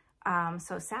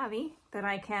so savvy that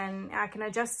I can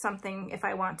adjust something if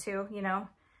I want to,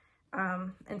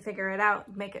 and figure it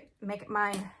out, make it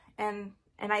mine.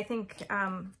 And I think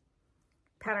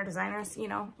pattern designers,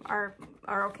 are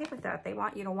okay with that. They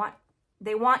want you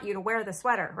to wear the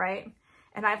sweater, right?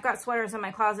 And I've got sweaters in my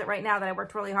closet right now that I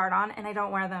worked really hard on, and I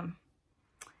don't wear them.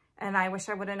 And I wish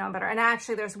I would have known better. And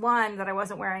actually, there's one that I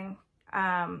wasn't wearing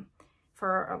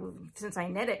since I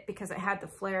knit it, because it had the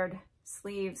flared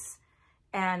sleeves.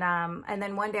 And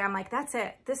then one day I'm like, that's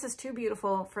it. This is too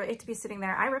beautiful for it to be sitting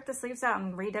there. I ripped the sleeves out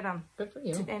and redid them. Good for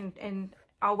you. And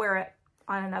I'll wear it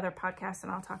on another podcast,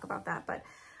 and I'll talk about that. But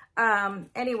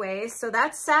anyway, so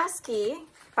that's Sasky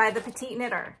by the Petite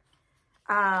Knitter.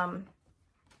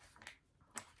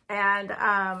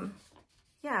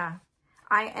 Yeah,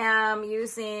 I am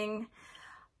using,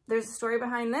 there's a story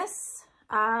behind this.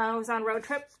 I was on a road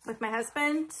trip with my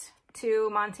husband, to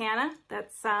Montana.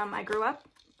 That's, I grew up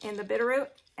in the Bitterroot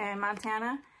in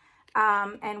Montana.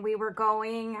 And we were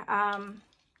going,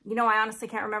 you know, I honestly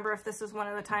can't remember if this was one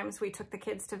of the times we took the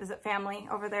kids to visit family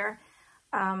over there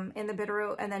in the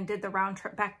Bitterroot, and then did the round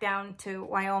trip back down to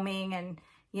Wyoming and,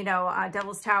 you know,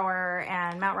 Devil's Tower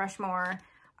and Mount Rushmore.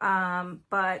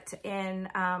 But in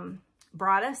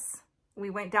Broadus, we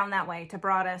went down that way to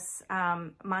Broadus,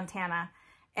 Montana,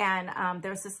 and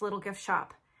there's this little gift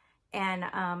shop, and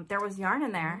there was yarn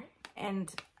in there,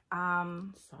 and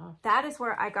that is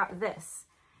where I got this.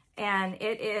 And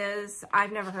it is,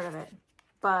 I've never heard of it,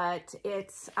 but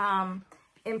it's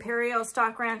Imperial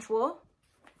Stock Ranch wool,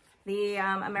 the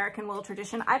American wool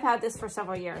tradition. I've had this for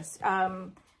several years.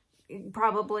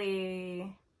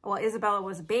 Probably, well, Isabella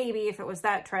was a baby if it was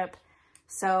that trip.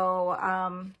 So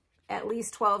at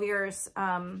least 12 years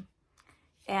or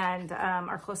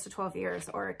close to 12 years,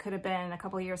 or it could have been a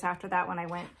couple of years after that when I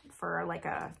went for like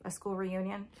a school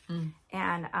reunion.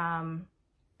 And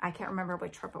I can't remember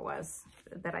which trip it was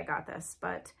that I got this,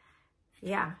 but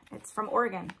yeah, it's from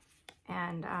Oregon,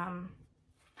 and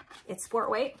it's sport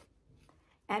weight,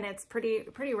 and it's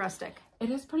pretty rustic.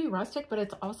 It is pretty rustic, but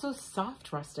it's also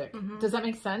soft rustic. Does that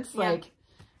make sense? Yeah. Like,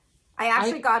 I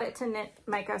actually got it to knit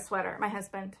Micah a sweater, my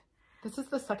husband. This is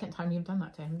the second time you've done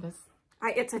that to him.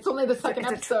 It's only the second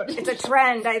episode. It's a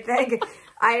trend, I think.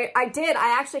 I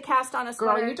actually cast on a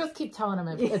sweater. Girl, you just keep telling him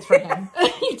it's for him.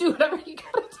 You do whatever you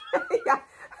gotta do. Yeah.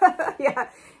 Yeah,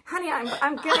 honey,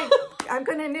 I'm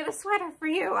gonna knit a sweater for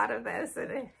you out of this.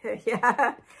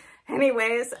 Yeah.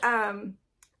 Anyways,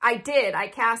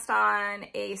 I cast on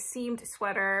a seamed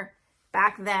sweater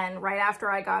back then, right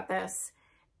after I got this,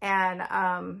 and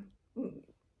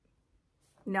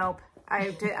nope,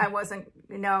 I wasn't.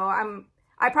 No,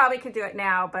 I probably could do it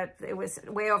now, but it was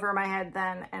way over my head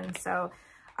then, and so.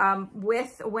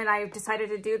 When I decided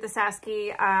to do the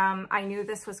Sasky, I knew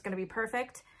this was going to be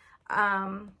perfect.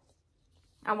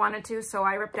 I wanted to, so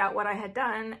I ripped out what I had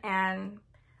done, and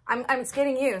it's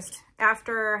getting used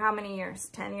after how many years?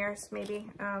 10 years, maybe.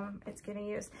 It's getting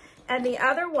used. And the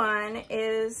other one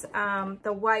is,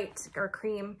 the white or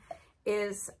cream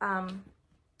is,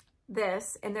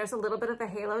 this, and there's a little bit of a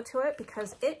halo to it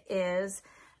because it is,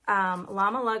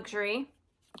 Llama Luxury.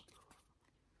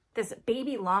 This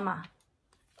baby llama.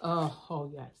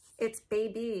 Oh, yes. It's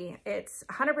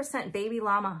 100% baby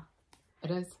llama.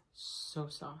 It is so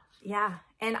soft. Yeah.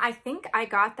 And I think I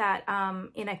got that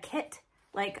in a kit,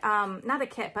 like, not a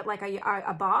kit, but like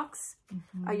a box,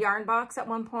 a yarn box at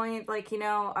one point, like, you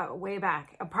know, way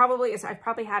back. I've probably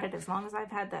had it as long as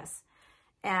I've had this.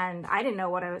 And I didn't know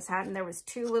what I was having. There was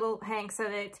 2 little hanks of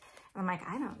it. And I'm like,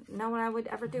 I don't know what I would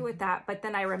ever do with that. But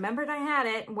then I remembered I had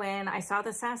it when I saw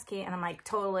the Sasky, and I'm like,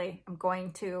 totally, I'm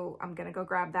going to go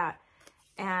grab that.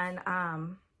 And,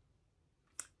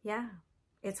 yeah,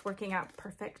 it's working out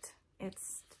perfect. I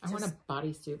want a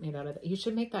bodysuit made out of it. You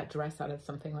should make that dress out of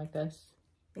something like this.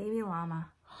 Baby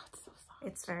llama. Oh, it's so soft.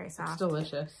 It's very soft. It's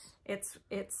delicious.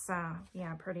 It's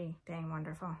yeah, pretty dang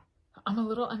wonderful. I'm a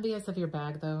little envious of your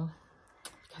bag though.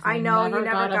 I know you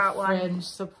never got one. Fringe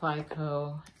Supply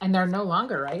Co. And they're no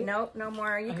longer, right? Nope, no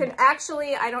more. You can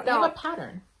actually, I don't know. They have a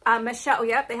pattern. Michelle,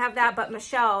 yep, they have that. But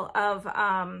Michelle of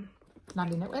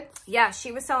Naughty Knitwits? Yeah,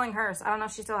 she was selling hers. I don't know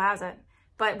if she still has it,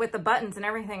 but with the buttons and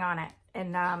everything on it.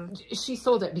 And she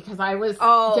sold it because I was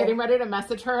getting ready to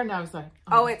message her, and I was like,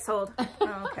 oh, it's sold.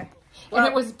 Oh, okay. Well, and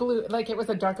it was blue, like it was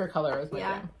a darker color.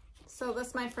 Yeah. So this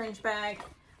is my fringe bag.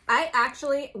 I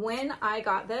actually, when I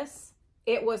got this,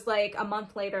 it was like a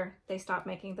month later they stopped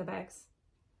making the bags,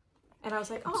 and I was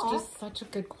like, oh, it's just such a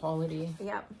good quality.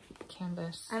 Yep.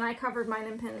 Canvas. And I covered mine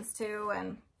in pins too,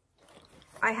 and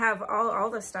I have all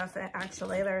the stuff.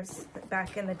 Actually, there's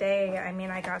back in the day. I mean,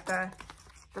 I got the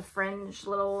fringe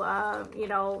little, you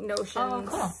know, notions. Oh,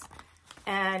 cool.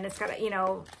 And it's got, you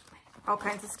know, all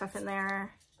kinds of stuff in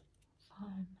there.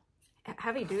 Fun.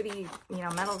 Heavy duty, you know,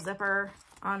 metal zipper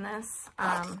on this.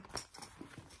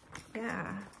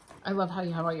 Yeah. I love how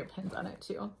you have all your pins on it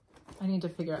too. I need to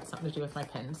figure out something to do with my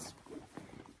pins.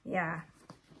 Yeah.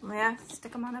 Yeah,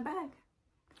 stick them on a bag.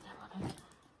 I love it.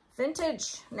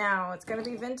 Vintage now. It's going to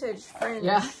be vintage fringe.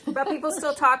 Yeah. But people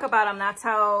still talk about them. That's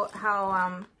how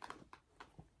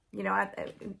you know,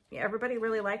 everybody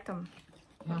really liked them.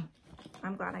 Yeah.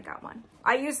 I'm glad I got one.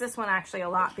 I use this one actually a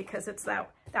lot because it's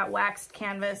that waxed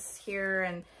canvas here,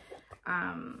 and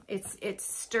it's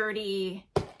sturdy,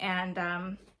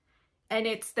 and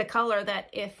it's the color that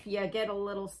if you get a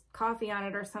little coffee on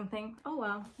it or something, oh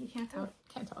well, you can't tell.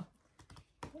 Can't tell.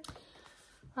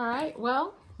 All right,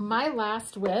 well, my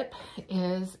last whip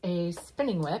is a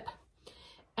spinning whip,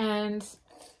 and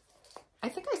I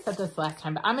think I said this last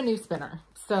time, but I'm a new spinner.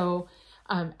 So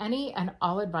any and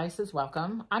all advice is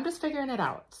welcome. I'm just figuring it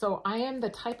out. So I am the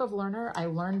type of learner, I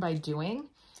learn by doing.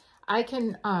 I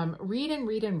can read and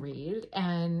read and read,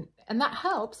 and that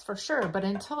helps for sure. But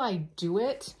until I do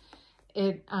it,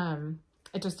 it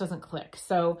just doesn't click.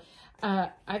 So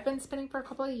I've been spinning for a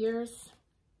couple of years,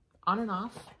 on and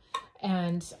off,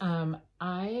 and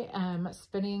I am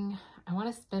spinning. I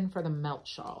want to spin for the melt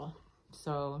shawl.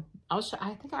 So I'll show.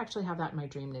 I think I actually have that in my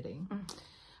dream knitting.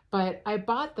 But I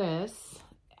bought this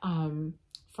from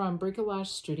Bricolage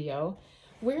Studio.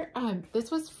 Where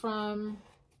this was from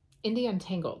Indie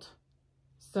Untangled.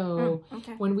 So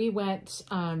when we went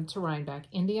to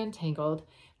Rhinebeck, Indie Untangled,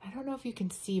 I don't know if you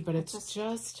can see, but it's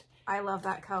just... I love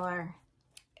that color.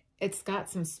 It's got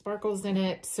some sparkles in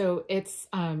it. So its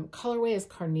colorway is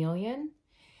Carnelian,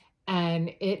 and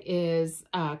it is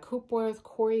Coopworth,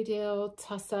 Corriedale,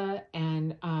 Tussa,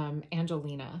 and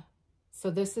Angelina. So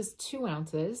this is 2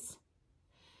 ounces.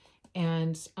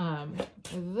 And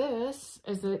this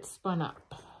is it spun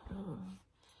up.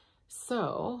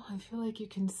 So I feel like you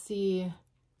can see.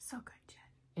 So good,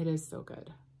 Jen. It is so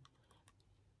good.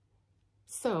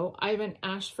 So I have an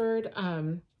Ashford.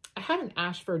 I had an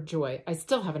Ashford Joy. I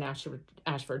still have an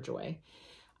Ashford Joy.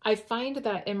 I find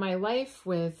that in my life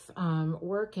with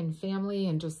work and family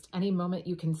and just any moment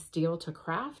you can steal to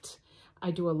craft, I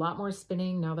do a lot more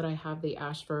spinning now that I have the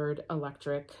Ashford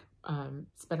electric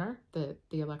spinner, the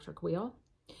electric wheel,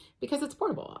 because it's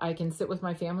portable. I can sit with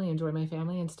my family, enjoy my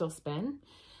family, and still spin.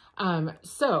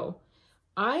 So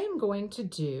I am going to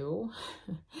do,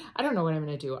 I don't know what I'm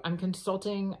going to do. I'm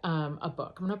consulting a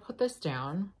book. I'm going to put this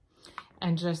down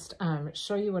and just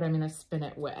show you what I'm going to spin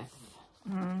it with.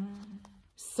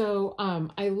 So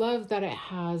I love that it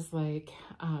has like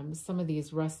some of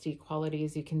these rusty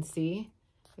qualities you can see.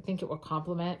 I think it will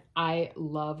complement. I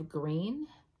love green.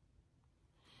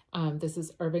 This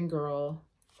is Urban Girl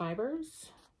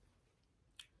Fibers.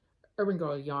 Urban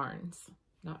Girl Yarns,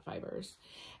 not fibers.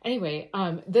 Anyway,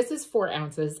 this is 4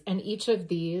 ounces, and each of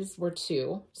these were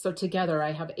 2. So together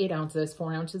I have 8 ounces,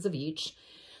 4 ounces of each.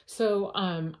 So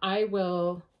I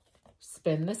will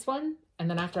spin this one, and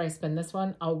then after I spin this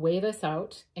one, I'll weigh this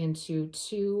out into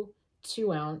 2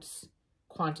 2-ounce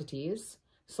quantities.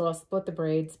 So I'll split the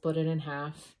braid, split it in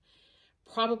half,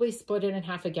 probably split it in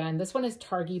half again. This one is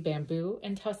Targhee Bamboo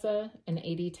and Tussa, an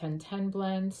 80-10-10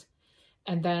 blend.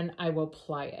 And then I will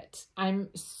ply it. I'm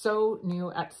so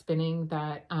new at spinning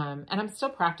that, and I'm still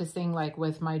practicing like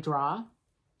with my draw.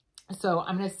 So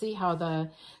I'm going to see how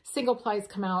the single plies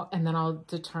come out, and then I'll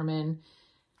determine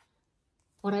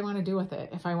what I want to do with it.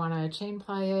 If I want to chain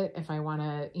ply it, if I want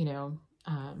to, you know,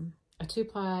 a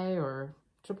 2-ply or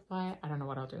triple ply, I don't know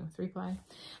what I'll do, 3-ply.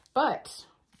 But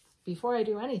before I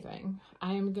do anything,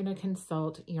 I am going to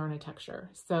consult Yarn and Texture.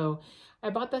 So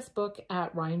I bought this book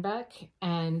at Rhinebeck,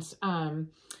 and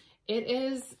it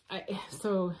is,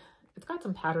 so it's got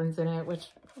some patterns in it, which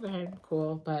are very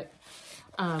cool, but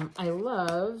I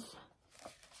love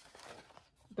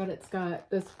that it's got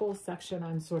this whole section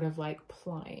on sort of like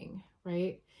plying,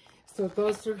 right? So it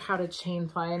goes through how to chain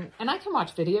ply, and I can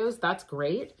watch videos, that's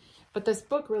great, but this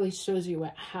book really shows you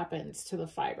what happens to the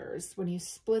fibers when you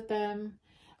split them,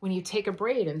 when you take a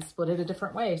braid and split it a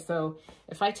different way. So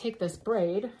if I take this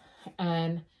braid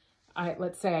and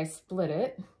let's say I split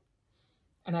it,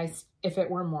 and if it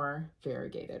were more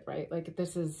variegated, right? Like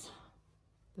this is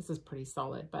pretty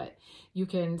solid, but you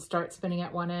can start spinning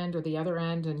at one end or the other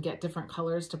end and get different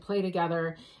colors to play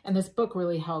together. And this book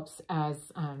really helps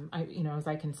as, as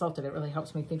I consulted, it really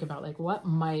helps me think about like, what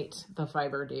might the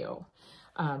fiber do?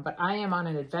 But I am on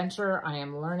an adventure. I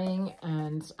am learning.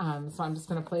 And so I'm just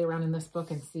going to play around in this book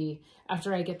and see,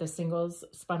 after I get the singles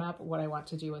spun up, what I want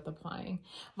to do with applying.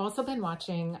 I've also been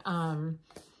watching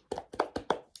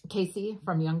Casey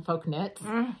from Young Folk Knits.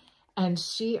 And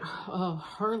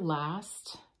her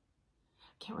last,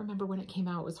 I can't remember when it came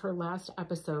out, it was her last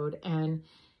episode. And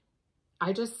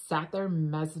I just sat there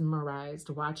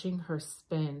mesmerized watching her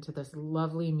spin to this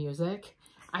lovely music.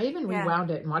 I even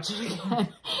rewound it and watched it again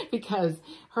because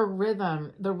her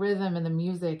rhythm, the rhythm and the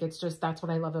music, it's just, that's what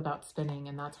I love about spinning.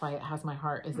 And that's why it has my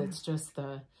heart, is it's just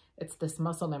it's this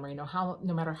muscle memory. No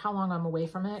matter how long I'm away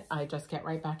from it, I just get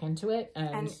right back into it.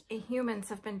 And humans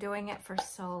have been doing it for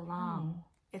so long.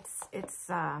 It's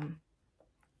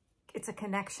a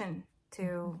connection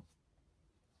to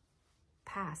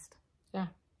past. Yeah.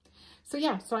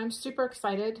 So I'm super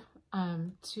excited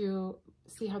to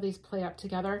see how these play up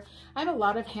together. I have a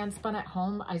lot of hand spun at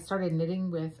home. I started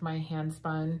knitting with my hand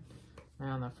spun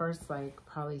around the first, like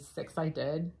probably 6 I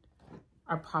did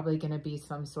are probably going to be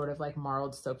some sort of like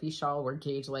marled Sophie shawl where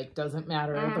gauge like doesn't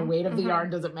matter. The weight of the yarn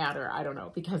doesn't matter. I don't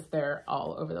know, because they're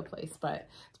all over the place, but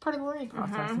it's part of the learning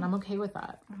process and I'm okay with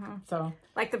that. So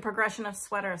like the progression of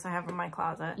sweaters I have in my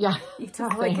closet. Yeah. You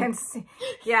totally can see.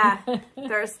 Yeah.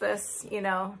 There's this, you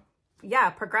know,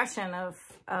 progression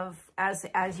of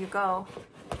as you go,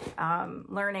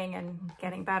 learning and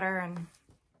getting better.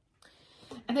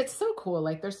 And it's so cool.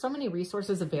 Like there's so many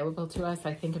resources available to us.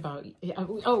 I think about,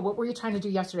 oh, what were you trying to do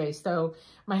yesterday? So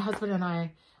my husband and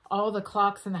I, all the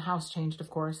clocks in the house changed, of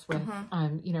course, with,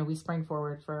 you know, we sprang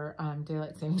forward for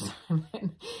daylight savings time.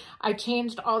 And I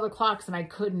changed all the clocks and I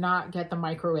could not get the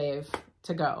microwave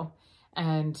to go.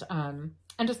 And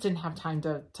just didn't have time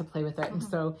to play with it. And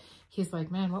so he's like,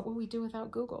 man, what will we do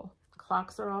without Google?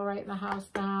 Clocks are all right in the house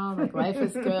now. Like life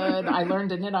is good. I learned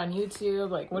to knit on YouTube.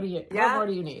 Like, what more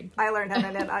do you need? I learned how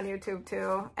to knit on YouTube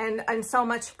too. And so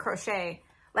much crochet.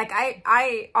 Like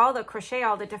I all the crochet,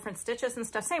 all the different stitches and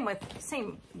stuff, same with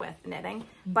knitting.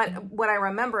 But what I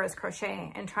remember is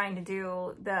crochet and trying to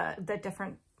do the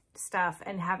different stuff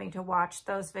and having to watch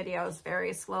those videos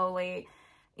very slowly,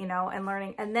 you know, and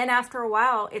learning. And then after a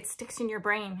while, it sticks in your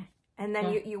brain. And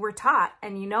then you were taught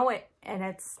and you know it and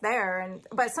it's there.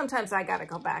 But sometimes I got to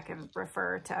go back and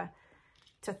refer to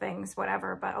things,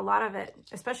 whatever. But a lot of it,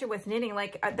 especially with knitting,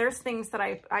 like there's things that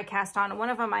I cast on. One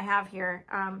of them I have here,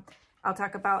 I'll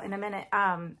talk about in a minute.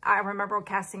 I remember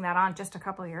casting that on just a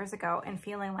couple of years ago and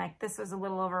feeling like this was a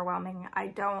little overwhelming.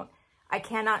 I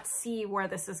cannot see where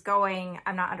this is going.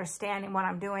 I'm not understanding what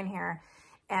I'm doing here.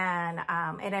 And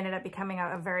it ended up becoming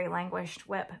a very languished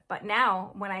whip. But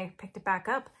now when I picked it back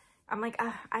up, I'm like,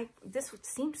 this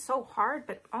seemed so hard,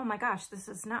 but oh my gosh, this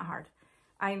is not hard.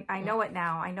 I know it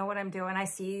now. I know what I'm doing. I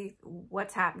see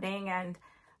what's happening. And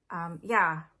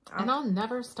yeah. And I'll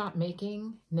never stop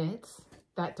making knits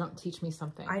that don't teach me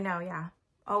something. I know, yeah.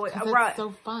 Oh, it's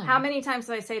so fun. How many times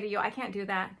did I say to you, I can't do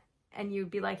that? And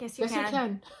you'd be like, yes, you can. Yes, you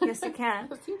can. Yes, you can.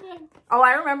 Yes, you can. Oh,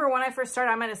 I remember when I first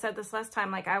started, I might have said this last time,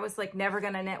 like I was like never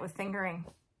going to knit with fingering.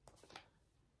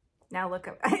 Now look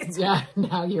at yeah,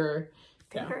 now you're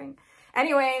fingering. Yeah.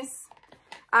 Anyways,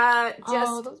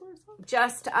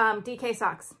 just DK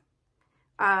socks,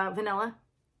 vanilla.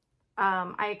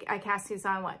 I cast these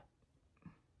on what,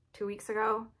 2 weeks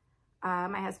ago.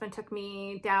 My husband took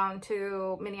me down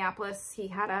to Minneapolis. He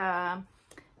had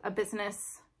a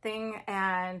business thing,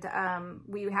 and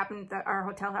our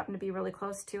hotel happened to be really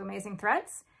close to Amazing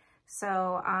Threads.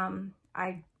 So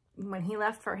when he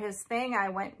left for his thing, I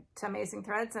went to Amazing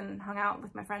Threads and hung out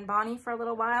with my friend Bonnie for a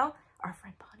little while. Our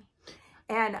friend Bonnie.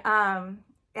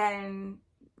 And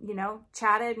you know,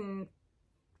 chatted, and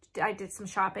I did some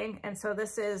shopping. And so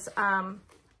this is oh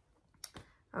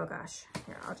gosh,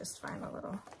 here, I'll just find a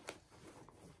little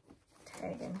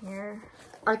tag in here.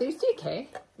 Are these DK?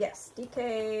 Yes,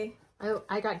 DK.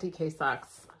 I got DK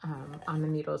socks on the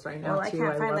needles right now. Oh, I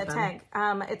can't find the tag.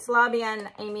 It's Lobby and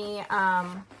Amy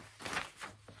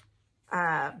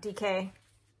DK.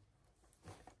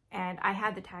 And I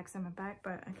had the tags in my bag,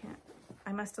 but I can't.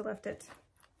 I must have left it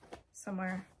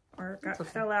somewhere or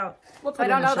fell out. We'll put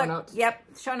it in the show notes. Yep,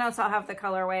 show notes. I'll have the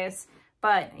colorways.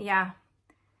 But yeah,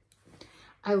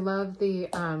 I love the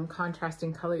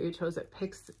contrasting color you chose. It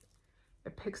picks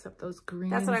up those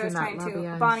greens. That's what I was trying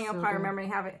to. Bonnie will probably remember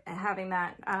me having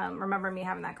that. Remember me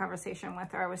having that conversation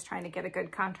with her. I was trying to get a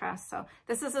good contrast. So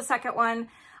this is the second one.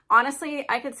 Honestly,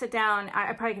 I could sit down.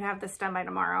 I probably could have this done by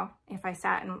tomorrow if I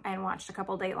sat and watched a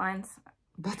couple Datelines.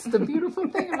 That's the beautiful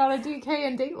thing about a DK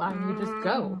and Dateline. You just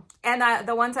go. And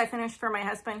the ones I finished for my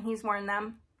husband, he's worn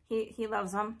them. He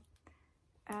loves them.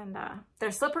 And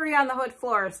they're slippery on the hood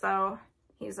floors, though.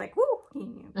 He's like,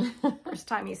 woo. First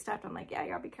time he stepped, I'm like, yeah, you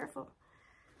gotta be careful.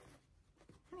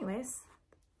 Anyways,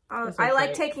 I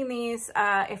like taking these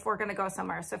if we're gonna go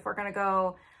somewhere. So if we're gonna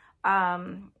go,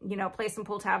 you know, play some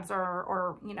pull tabs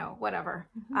or you know, whatever.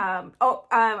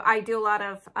 I do a lot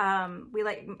of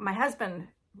my husband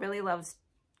really loves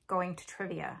going to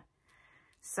trivia.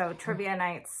 So trivia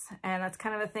nights, and that's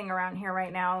kind of a thing around here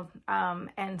right now.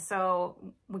 And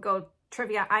so we go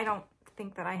trivia. I don't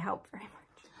think that I help very much.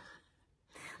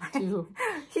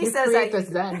 He says create the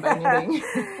zen by knitting.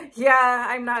 Yeah,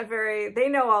 I'm not very, they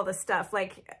know all the stuff.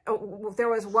 Like there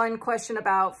was one question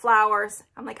about flowers.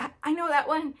 I'm like, I know that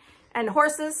one. And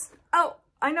horses. Oh,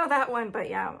 I know that one. But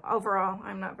yeah, overall,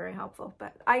 I'm not very helpful.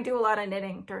 But I do a lot of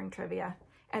knitting during trivia.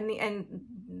 And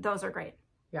those are great.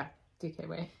 Yeah, DK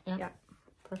way. Yeah. Yeah.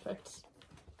 Perfect.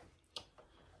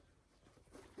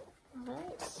 All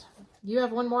right. You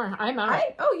have one more. I'm out.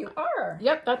 Oh, you are?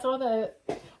 Yep, that's all the...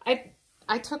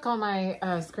 I took all my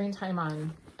screen time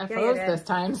on FOs this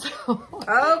time. So.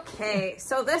 Okay,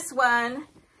 so this one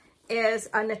is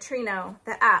a Neutrino,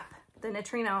 the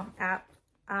Neutrino app.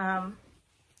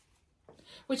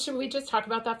 Which, should we just talk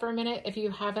about that for a minute? If you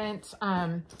haven't,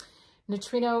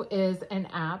 Neutrino is an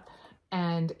app,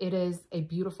 and it is a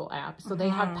beautiful app. So they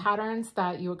have patterns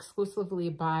that you exclusively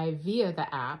buy via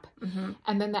the app.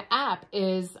 And then the app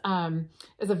is a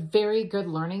very good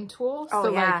learning tool. Oh,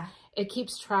 so yeah. like it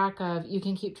keeps track of, you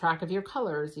can keep track of your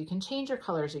colors. You can change your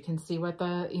colors. You can see what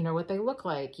the, you know, what they look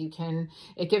like.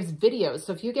 It gives videos.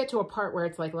 So if you get to a part where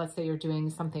it's like, let's say you're doing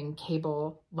something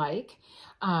cable-like,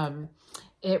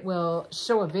 it will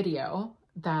show a video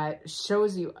that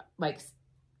shows you like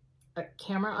a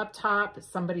camera up top,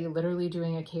 somebody literally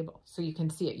doing a cable. So you can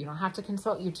see it. You don't have to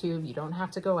consult YouTube. You don't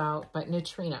have to go out, but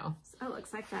Neutrino. Oh, it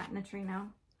looks like that, Neutrino.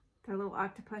 Their little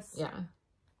octopus. Yeah.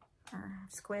 Or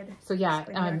squid. So yeah,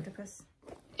 octopus.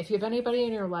 If you have anybody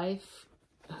in your life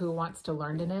who wants to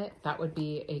learn in it, that would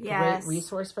be a great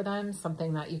resource for them.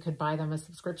 Something that you could buy them a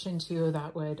subscription to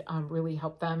that would really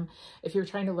help them. If you're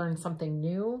trying to learn something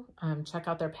new, check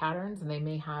out their patterns, and they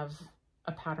may have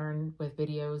a pattern with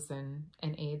videos and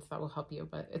aids that will help you,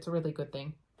 but it's a really good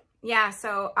thing. Yeah,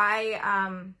 so I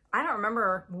don't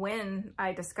remember when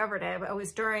I discovered it, but it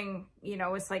was during, you know,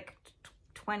 it was like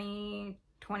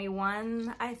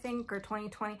 2021, I think, or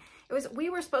 2020.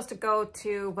 We were supposed to go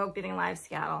to Vogue Knitting Live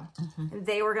Seattle. And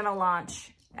they were going to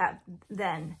launch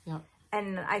then. Yep.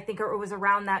 And I think it was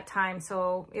around that time.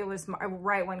 So it was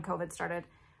right when COVID started.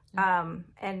 And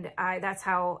that's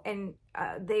how, and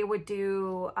they would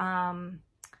do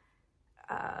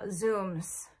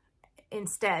Zooms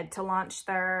instead to launch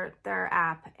their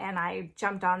app. And I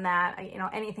jumped on that, you know,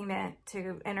 anything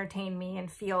to entertain me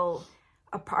and feel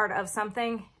a part of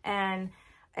something. And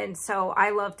so I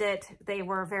loved it. They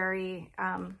were very,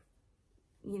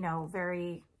 you know,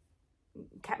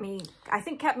 kept me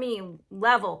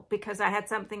level, because I had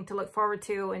something to look forward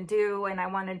to and do. And I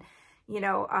wanted, you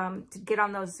know, to get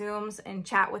on those Zooms and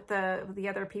chat with the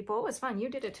other people. It was fun. You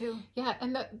did it too. Yeah.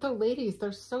 And the ladies,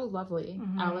 they're so lovely.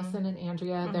 Allison and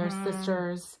Andrea, they're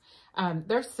sisters.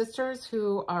 They're sisters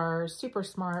who are super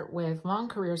smart with long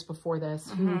careers before this,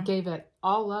 who gave it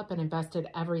all up and invested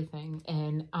everything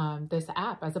in this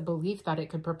app as a belief that it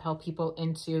could propel people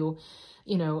into,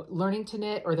 you know, learning to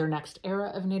knit, or their next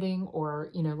era of knitting, or,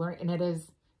 you know, and it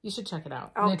is, you should check it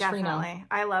out. Oh, Neutrino. Definitely.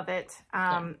 I love it.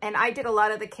 And I did a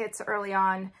lot of the kits early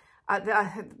on.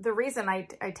 The reason I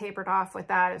tapered off with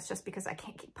that is just because I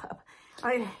can't keep up.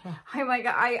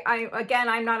 Again,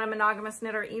 I'm not a monogamous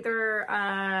knitter either.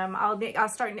 I'll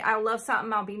love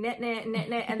something, I'll be knitting it, and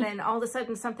then all of a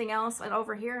sudden something else, and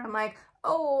over here I'm like,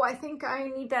 oh, I think I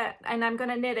need that, and I'm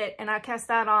gonna knit it, and I cast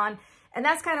that on, and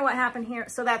that's kind of what happened here.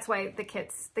 So that's why the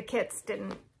kits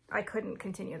I couldn't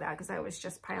continue that, because I was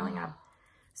just piling up.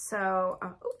 So,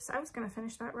 oops, I was gonna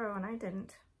finish that row and I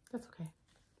didn't. That's okay.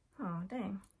 Oh,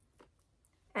 dang.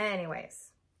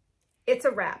 Anyways, it's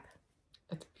a wrap.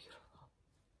 It's beautiful.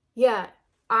 Yeah,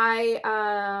 I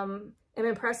am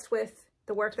impressed with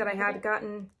the work that I had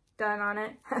gotten done on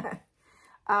it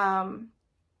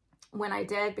when I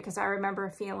did, because I remember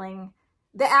feeling,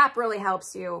 the app really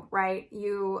helps you, right?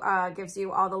 Gives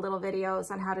you all the little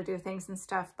videos on how to do things and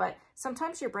stuff, but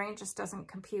sometimes your brain just doesn't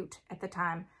compute at the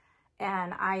time.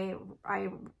 And I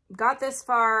got this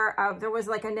far. There was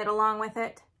like a knit along with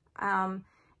it.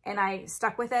 And I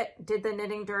stuck with it, did the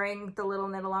knitting during the little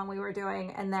knit along we were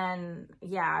doing. And then,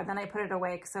 yeah, then I put it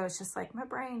away, because I was just like, my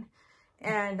brain.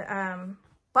 And,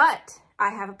 but I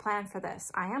have a plan for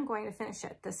this. I am going to finish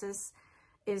it. This is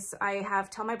I have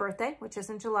till my birthday, which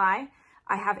is in July.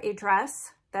 I have a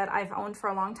dress that I've owned for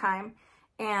a long time.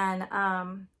 And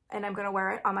I'm going to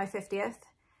wear it on my 50th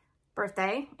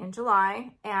birthday in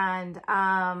July. And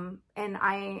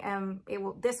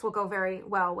this will go very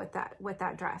well with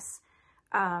that dress.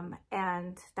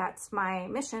 And that's my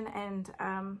mission. And,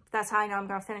 that's how I know I'm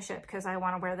going to finish it, because I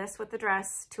want to wear this with the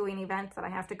dress to an event that I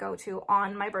have to go to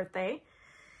on my birthday.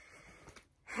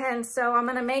 And so I'm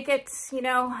going to make it, you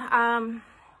know, I'm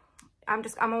going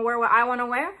to wear what I want to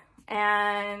wear,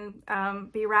 and,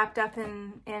 be wrapped up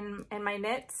in my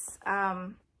knits.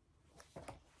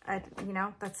 You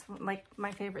know, that's like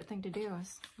my favorite thing to do,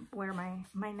 is wear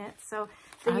my knits. So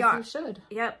the yarn, you should.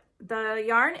 Yep. The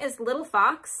yarn is Little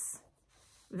Fox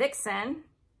Vixen,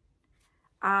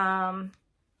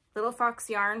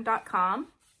 littlefoxyarn.com.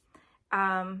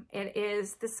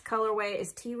 This colorway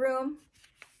is Tea Room.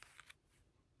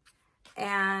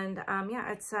 And,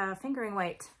 yeah, it's fingering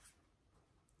weight.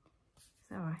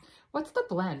 So, what's the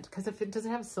blend? Because does it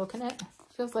have silk in it?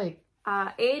 It feels like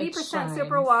 80%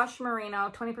 superwash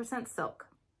merino, 20% silk.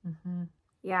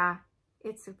 Yeah,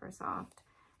 it's super soft.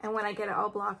 And when I get it all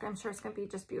blocked, I'm sure it's going to be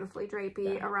just beautifully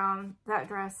drapey around that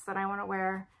dress that I want to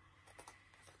wear,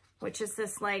 which is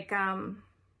this like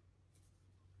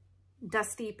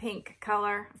dusty pink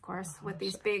color, of course, with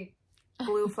these big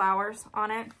blue flowers on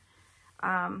it.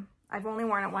 I've only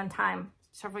worn it one time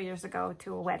several years ago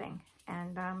to a wedding,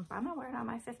 and I'm going to wear it on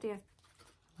my 50th.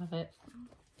 Love it.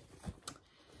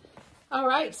 All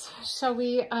right, shall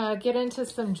we get into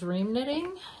some dream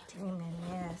knitting? Dream knitting,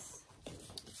 yes.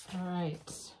 All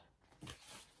right.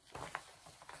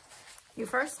 You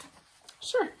first?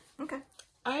 Sure. Okay.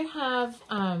 I have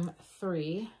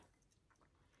 3.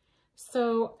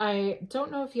 So I don't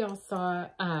know if y'all saw,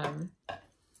 I'm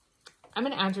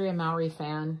an Andrea Mowry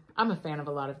fan. I'm a fan of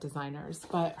a lot of designers,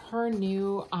 but her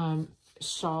new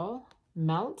shawl,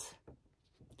 Melt,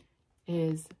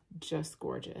 is just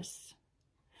gorgeous.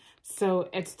 So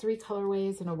it's 3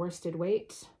 colorways in a worsted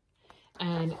weight.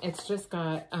 And it's just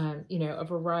got, you know, a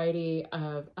variety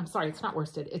of, I'm sorry, it's not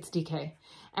worsted, it's DK.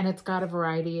 And it's got a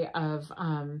variety of,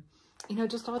 you know,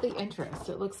 just all the interest.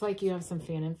 It looks like you have some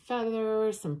fan and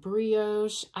feathers, some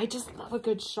brioche. I just love a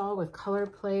good shawl with color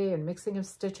play and mixing of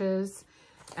stitches.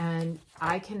 And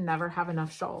I can never have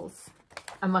enough shawls.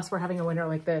 Unless we're having a winter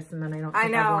like this, and then I don't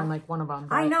think I've worn like one of them.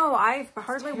 I know, I've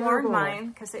hardly worn mine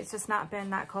because it's just not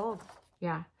been that cold.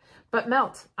 Yeah. But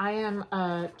Melt, I am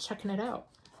checking it out.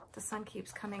 The sun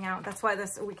keeps coming out. That's why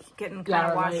we keep getting kind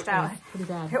of washed out. Pretty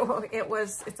bad.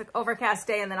 It's an overcast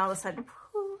day, and then all of a sudden,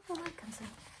 the light comes in.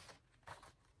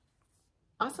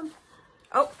 Awesome.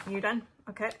 Oh, you done?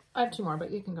 Okay. I have 2 more,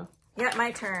 but you can go. Yeah,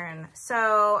 my turn.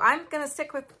 So I'm going to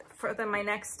stick with, my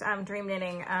next dream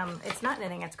knitting. It's not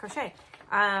knitting, it's crochet.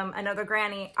 Another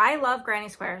granny. I love granny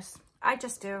squares. I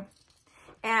just do.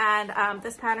 And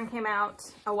this pattern came out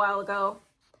a while ago.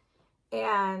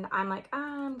 And I'm like,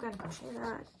 I'm going to crochet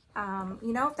that.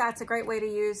 You know, that's a great way to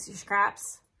use your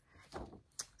scraps.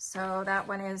 So that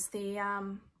one is the,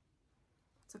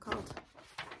 what's it called?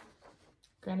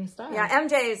 Granny style. Yeah,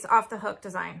 MJ's Off the Hook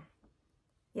design.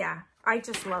 Yeah, I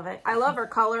just love it. I love her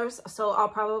colors, so I'll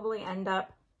probably end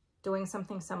up doing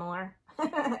something similar,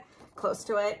 close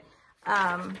to it.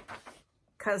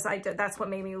 Because that's what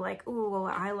made me like, ooh,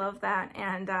 I love that.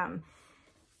 And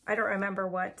I don't remember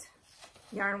what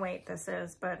yarn weight this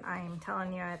is, but I'm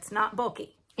telling you, it's not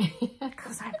bulky.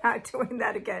 Because I'm not doing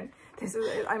that again. This is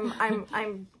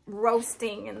I'm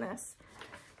roasting in this.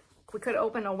 We could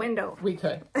open a window. We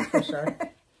could, for sure.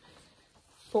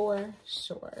 For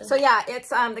sure. So yeah, it's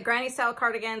the Granny Style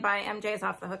Cardigan by MJ's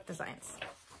Off the Hook Designs.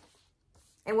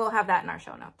 And we'll have that in our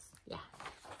show notes. Yeah.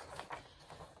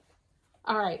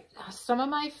 All right. Some of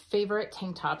my favorite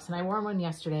tank tops, and I wore one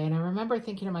yesterday, and I remember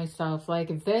thinking to myself,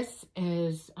 like, this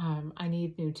is, I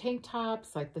need new tank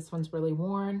tops. Like, this one's really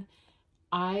worn.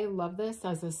 I love this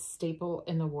as a staple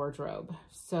in the wardrobe.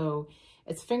 So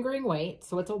it's fingering weight,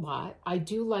 so it's a lot. I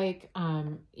do like,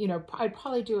 you know, I'd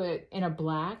probably do it in a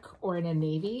black or in a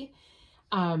navy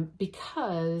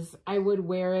because I would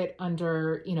wear it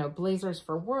under, you know, blazers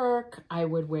for work. I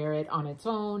would wear it on its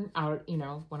own out, you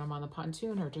know, when I'm on the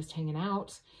pontoon or just hanging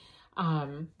out.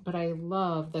 But I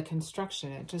love the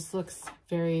construction. It just looks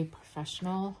very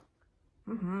professional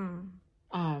and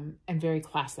very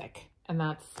classic. And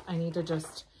that's, I need to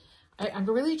just, I'm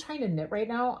really trying to knit right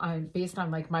now based on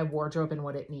like my wardrobe and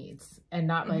what it needs, and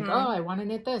not like, oh, I want to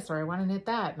knit this or I want to knit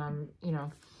that. And I'm, you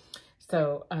know,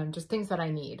 so just things that I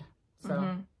need.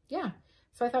 So yeah,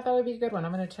 so I thought that would be a good one.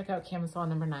 I'm going to check out Camisole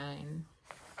number 9.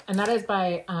 And that is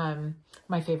by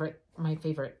my favorite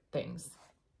things.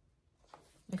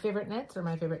 My favorite knits or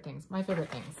my favorite things? My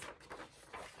favorite things.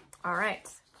 All right.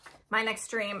 My next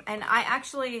dream. And I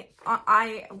actually,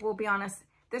 I will be honest,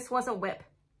 this was a whip.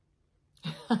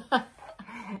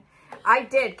 I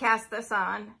did cast this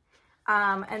on.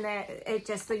 And then it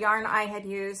just, the yarn I had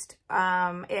used,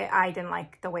 I didn't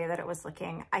like the way that it was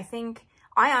looking.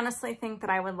 I honestly think that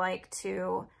I would like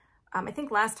to, I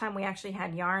think last time we actually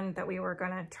had yarn that we were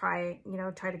going to try, you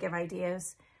know, try to give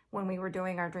ideas when we were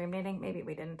doing our dream knitting. Maybe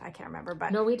we didn't, I can't remember,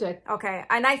 but. No, we did. Okay.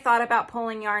 And I thought about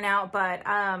pulling yarn out, but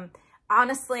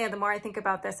honestly, the more I think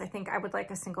about this, I think I would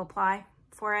like a single ply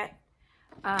for it.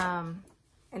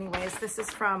 Anyways, this is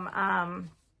from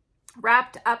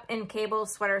Wrapped Up in Cable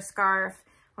Sweater Scarf,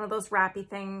 one of those wrappy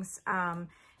things, and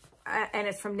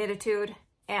it's from Knititude,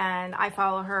 and I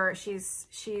follow her. She's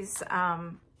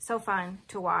so fun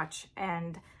to watch,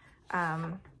 and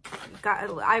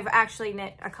I've actually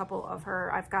knit a couple of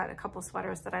her. I've got a couple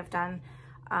sweaters that I've done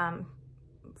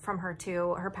from her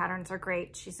too. Her patterns are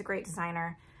great. She's a great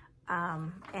designer,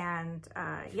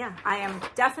 yeah, I am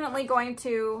definitely going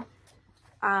to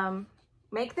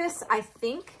make this. I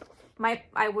think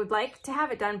I would like to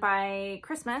have it done by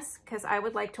Christmas because I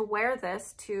would like to wear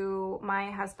this to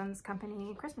my husband's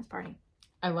company Christmas party.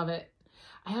 I love it.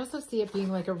 I also see it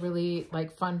being like a really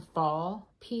like fun fall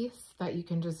piece that you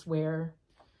can just wear.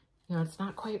 You know, it's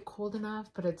not quite cold enough,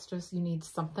 but it's just, you need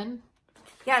something.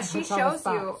 Yeah, she shows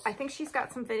you. I think she's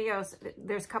got some videos.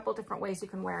 There's a couple different ways you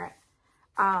can wear it,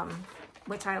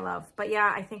 which I love. But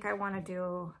yeah, I think I want to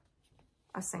do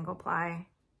a single ply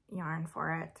yarn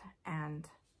for it. And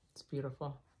it's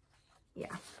beautiful.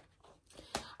 Yeah.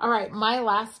 All right, my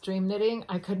last dream knitting,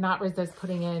 I could not resist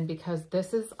putting in because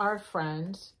this is our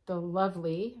friend, the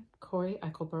lovely Corey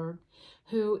Eckelberg,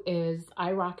 who is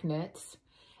I Rock Knits,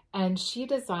 and she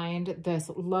designed this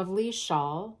lovely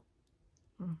shawl.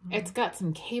 It's got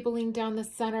some cabling down the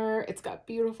center. It's got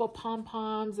beautiful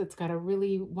pom-poms. It's got a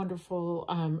really wonderful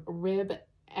rib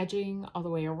edging all the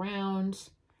way around.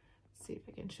 Let's see if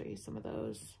I can show you some of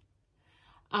those.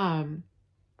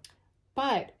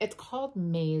 But it's called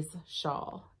Maize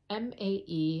Shawl.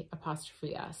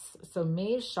 M-A-E''S. So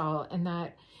Maize Shawl, and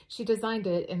that she designed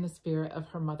it in the spirit of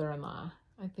her mother-in-law.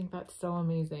 I think that's so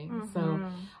amazing. So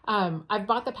I've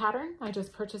bought the pattern. I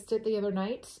just purchased it the other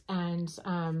night, and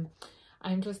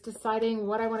I'm just deciding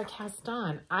what I want to cast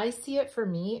on. I see it for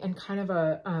me in kind of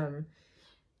a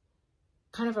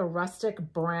rustic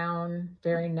brown,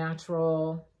 very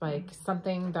natural, like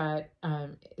something that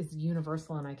is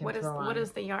universal and I can throw on. What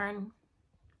is the yarn?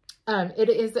 It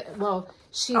is, well,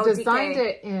 she designed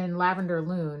it in Lavender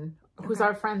Loon, who's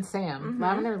our friend Sam.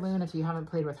 Lavender Loon, if you haven't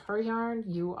played with her yarn,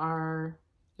 you're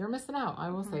missing out. I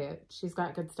will say it. She's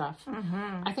got good stuff.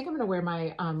 I think I'm going to wear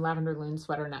my Lavender Loon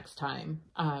sweater next time.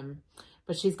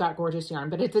 But she's got gorgeous yarn,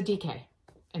 but it's a DK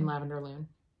in Lavender Loon.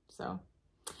 So,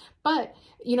 but,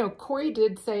 you know, Corey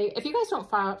did say, if you guys don't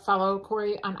follow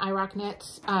Corey on I Rock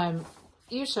Knit,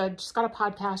 you should. She's got a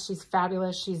podcast. She's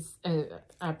fabulous. She's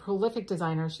a prolific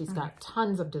designer. She's got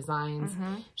tons of designs.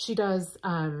 She does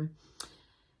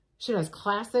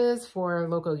classes for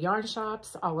local yarn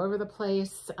shops all over the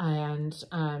place, and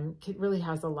really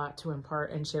has a lot to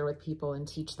impart and share with people and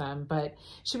teach them. But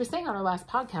she was saying on her last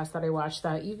podcast that I watched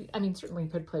that certainly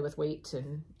could play with weight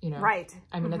and, you know, right.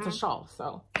 I mean, it's a shawl,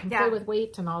 so you can play with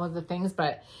weight and all of the things.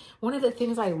 But one of the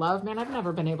things I love, man, I've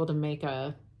never been able to make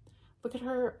look at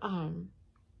her,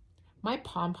 my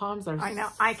pom-poms are, I know,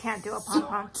 I can't do a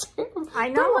pom-pom. I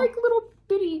know. They're like little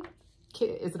bitty,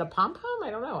 is it a pom-pom?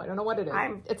 I don't know what it is.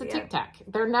 It's a tic-tac.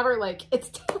 They're never like, it's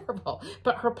terrible,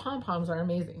 but her pom-poms are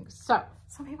amazing. So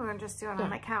some people can just do it on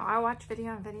my couch. I watch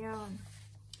video and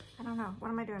I don't know. What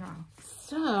am I doing wrong?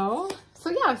 So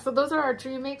yeah, so those are our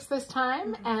dream makes this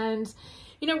time. And,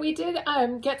 you know, we did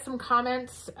get some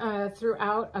comments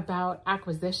throughout about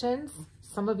acquisitions.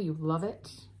 Some of you love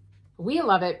it. We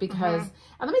love it because, and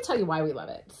let me tell you why we love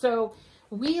it. So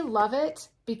we love it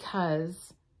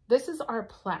because this is our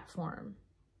platform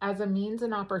as a means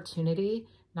and opportunity,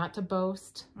 not to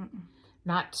boast,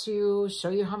 not to show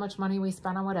you how much money we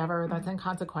spend on whatever. That's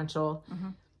inconsequential.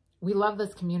 We love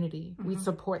this community. We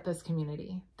support this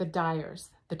community, the dyers,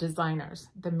 the designers,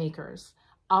 the makers,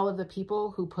 all of the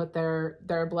people who put their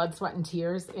blood, sweat, and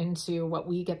tears into what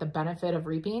we get the benefit of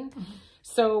reaping.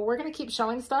 So we're going to keep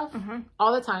showing stuff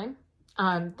all the time.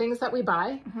 Things that we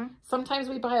buy. Sometimes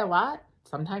we buy a lot.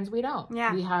 Sometimes we don't.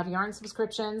 Yeah. We have yarn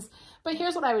subscriptions. But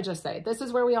here's what I would just say. This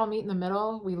is where we all meet in the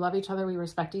middle. We love each other. We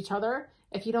respect each other.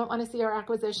 If you don't want to see our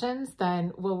acquisitions,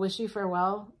 then we'll wish you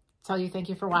farewell. Tell you thank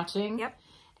you for watching. Yep.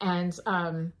 And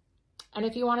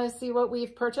if you want to see what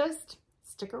we've purchased,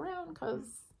 stick around because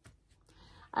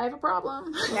I have a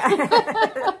problem.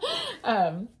 Yeah.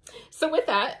 So with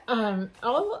that,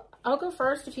 I'll go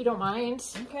first if you don't mind.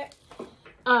 Okay.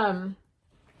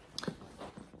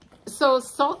 So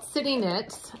Salt City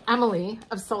Knits, Emily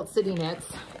of Salt City Knits,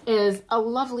 is a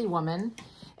lovely woman.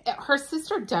 Her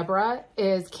sister Deborah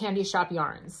is Candy Shop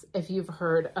Yarns. If you've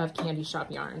heard of Candy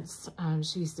Shop Yarns,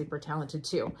 she's super talented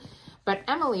too. But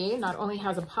Emily not only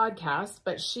has a podcast,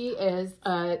 but she is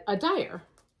a dyer.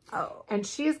 Oh. And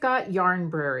she's got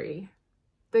Yarnbrary,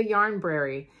 the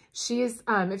Yarnbrary. She's,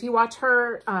 if you watch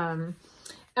her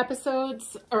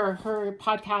episodes or her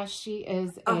podcast, she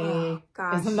is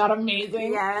isn't that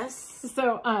amazing? Yes.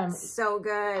 So so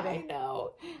good. I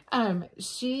know.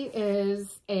 She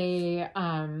is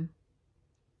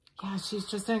she's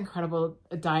just an incredible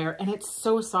dyer, and it's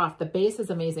so soft. The base is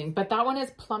amazing, but that one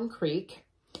is Plum Creek.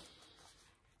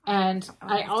 And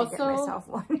I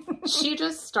also she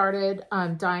just started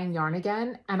dyeing yarn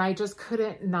again, and I just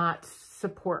couldn't not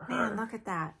support her. Man, look at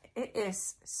that. It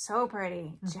is so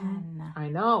pretty, Jen. I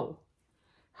know.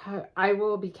 I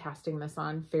will be casting this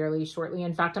on fairly shortly.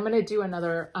 In fact, I'm going to do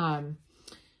another, I'm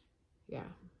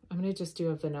I'm going to just do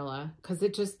a vanilla because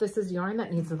this is yarn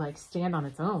that needs to like stand on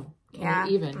its own. Yeah.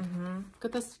 Even. Look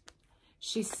at this.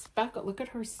 She's speckled. Look at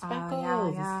her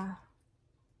speckles. Yeah.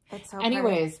 It's so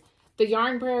Anyways, the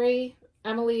Yarnberry,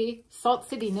 Emily, Salt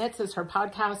City Knits is her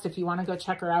podcast. If you want to go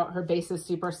check her out, her base is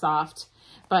super soft.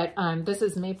 But this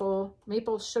is Maple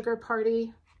Sugar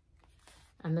Party.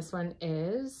 And this one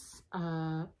is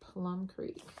Plum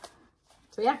Creek.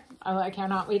 So yeah, I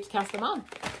cannot wait to cast them on.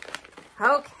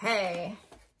 Okay.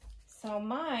 So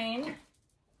mine,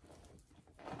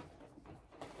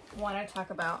 want to talk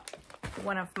about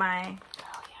one of my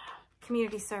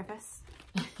community service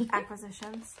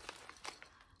acquisitions.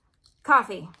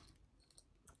 Coffee.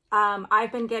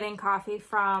 I've been getting coffee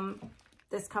from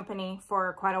this company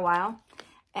for quite a while.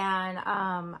 And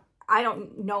I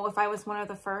don't know if I was one of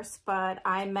the first, but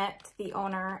I met the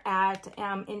owner at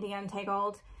Indie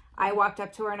Untangled. I walked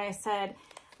up to her and I said,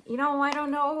 you know, I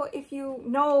don't know if you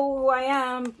know who I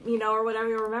am, you know, or whatever,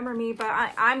 you'll remember me, but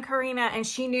I'm Karina. And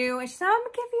she knew, and she said, I'm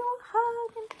going to give you a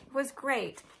hug. And it was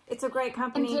great. It's a great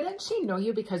company. And didn't she know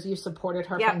you because you supported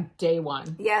her from day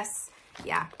one? Yes.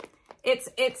 Yeah.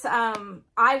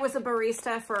 I was a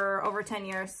barista for over 10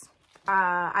 years.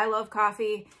 I love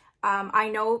coffee. I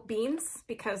know beans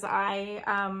because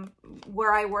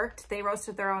where I worked, they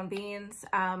roasted their own beans.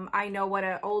 I know what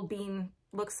an old bean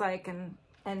looks like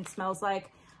and smells like.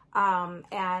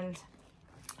 And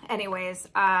anyways,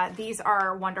 these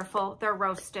are wonderful. They're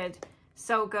roasted.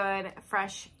 So good,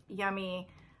 fresh, yummy.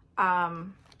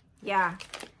 Yeah.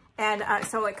 And,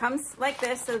 so it comes like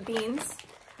this, the beans.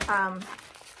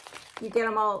 You get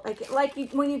them all like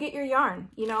when you get your yarn,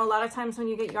 you know, a lot of times when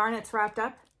you get yarn, it's wrapped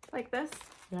up like this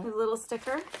with a little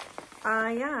sticker.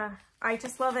 Yeah, I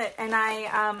just love it. And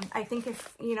I think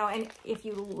if, you know, and if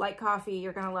you like coffee,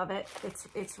 you're going to love it.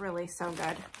 It's really so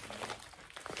good.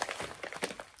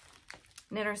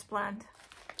 Knitter's Blend.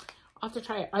 I'll have to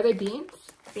try it. Are they beans?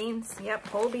 Beans. Yep.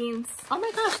 Whole beans. Oh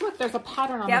my gosh, look, there's a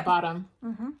pattern on the bottom.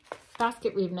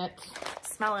 Basket weave knits.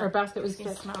 Smell it. Or basket weave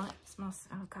stitch. Smell it. Smells,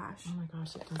 oh gosh. Oh my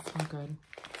gosh, it does smell good.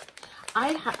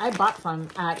 I bought some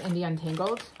at Indie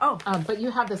Untangled. Oh. But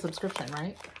you have the subscription,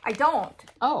 right? I don't.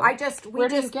 Oh. Where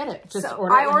do you get it? Just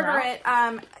order it? I order it.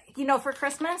 You know, for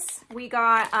Christmas, we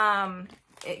got,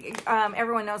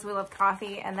 everyone knows we love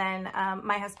coffee. And then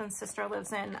my husband's sister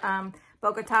lives in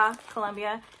Bogota,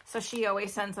 Colombia. So she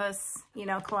always sends us, you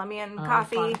know, Colombian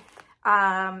coffee.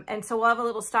 And so we'll have a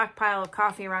little stockpile of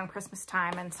coffee around Christmas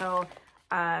time. And so,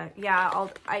 yeah,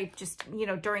 I just, you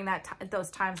know, during those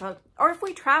times, or if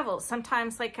we travel,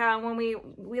 sometimes like when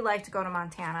we like to go to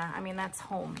Montana. I mean, that's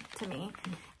home to me.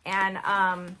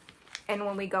 And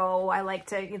when we go, I like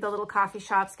to, the little coffee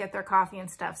shops get their coffee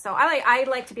and stuff. So I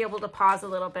like to be able to pause a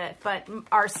little bit, but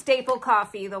our staple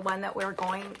coffee, the one that we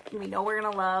know we're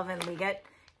going to love and we get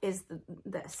is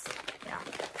this. Yeah.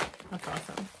 That's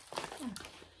awesome. Yeah.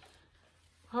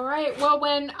 All right. Well,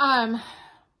 when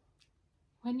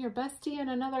your bestie and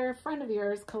another friend of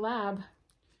yours collab,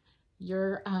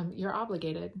 you're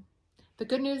obligated. The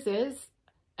good news is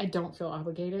I don't feel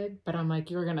obligated, but I'm like,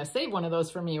 you're going to save one of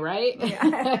those for me, right?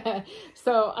 Yeah.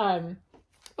 So,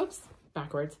 oops,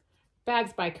 backwards.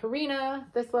 Bags by Karina,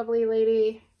 this lovely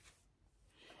lady.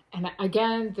 And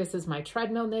again, this is my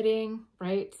treadmill knitting,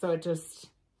 right? So I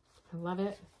love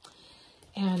it.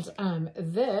 And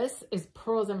this is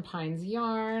Pearls and Pines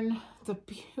yarn. It's a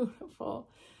beautiful,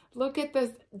 look at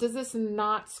this. Does this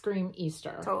not scream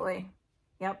Easter? Totally.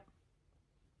 Yep.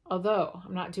 Although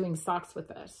I'm not doing socks with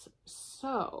this.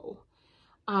 So,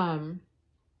 I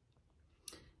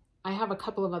have a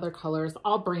couple of other colors.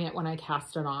 I'll bring it when I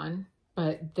cast it on.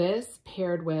 But this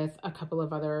paired with a couple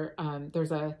of other,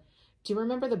 do you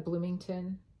remember the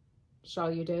Bloomington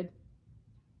shawl you did?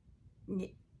 Yeah.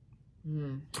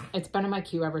 It's been in my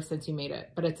queue ever since you made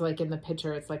it, but it's like in the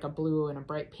picture, it's like a blue and a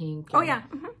bright pink. Oh yeah.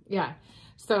 Yeah.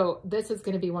 So this is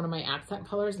going to be one of my accent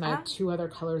colors, and I have two other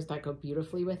colors that go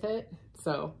beautifully with it.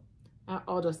 So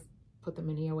I'll just put the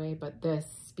mini away, but this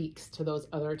speaks to those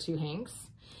other two hanks.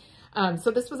 So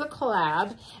this was a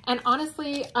collab, and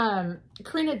honestly,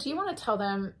 Karina, do you want to tell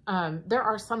them, there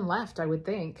are some left, I would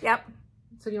think. Yep.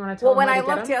 So do you want to tell them when I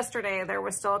looked yesterday, there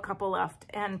was still a couple left,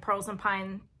 and Pearls and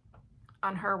Pine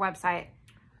on her website.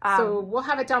 So we'll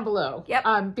have it down below.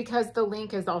 Yep. Because the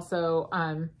link is also,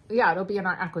 yeah, it'll be in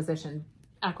our acquisitions,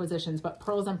 but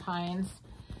Pearls and Pines.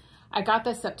 I got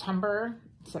the September,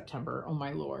 oh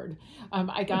my Lord.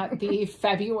 I got the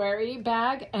February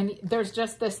bag, and there's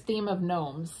just this theme of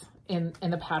gnomes in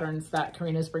the patterns that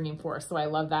Karina's bringing forth. So I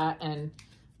love that. And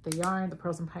the yarn, the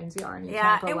Pearls and Pines yarn.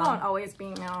 Yeah, it won't always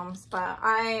be gnomes, but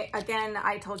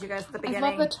I told you guys at the beginning. I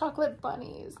love the chocolate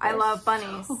bunnies. I love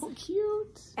bunnies. So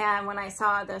cute. And when I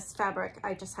saw this fabric,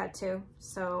 I just had to.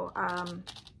 So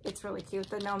it's really cute.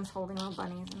 The gnomes holding little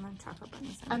bunnies and the chocolate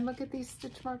bunnies. And look at these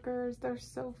stitch markers. They're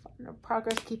so fun.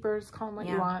 Progress keepers, call them what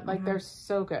you want. Like they're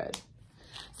so good.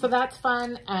 So that's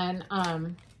fun. And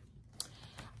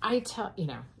I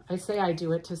say I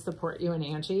do it to support you and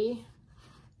Angie.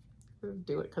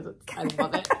 Do it because I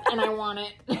love it and I want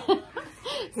it.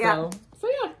 Yeah. So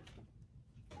yeah.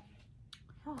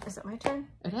 Oh, is it my turn?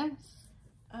 It is.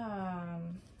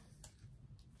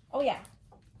 Oh yeah.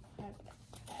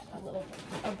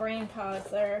 A brain pause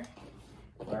there.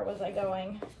 Where was I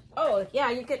going? Oh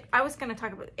yeah, I was gonna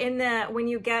talk about when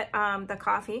you get the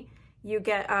coffee, you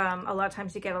get a lot of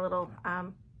times you get a little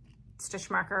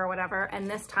stitch marker or whatever. And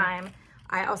this time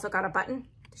I also got a button.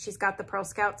 She's got the Pearl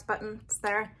Scouts buttons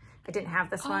there. I didn't have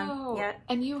this one yet.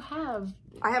 And you have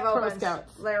I have a Pearl bunch.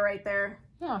 Scouts. They're right there.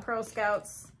 Yeah. Pearl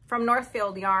Scouts from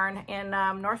Northfield Yarn in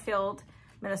Northfield,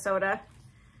 Minnesota.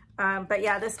 But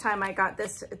yeah, this time I got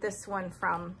this one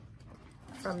from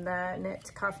the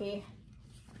Knit Coffee.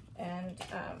 And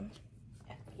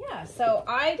yeah, so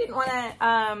I didn't want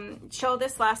to show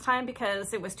this last time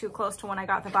because it was too close to when I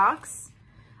got the box.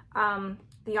 The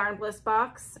Yarn Bliss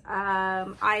box.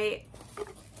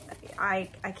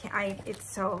 It's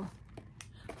so...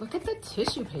 Look at the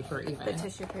tissue paper even. The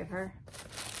tissue paper.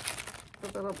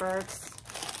 The little birds.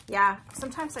 Yeah,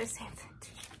 sometimes I say the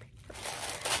tissue paper.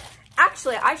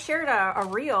 Actually, I shared a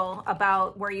reel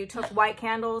about where you took white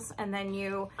candles and then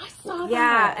you... I saw that.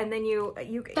 Yeah, and then you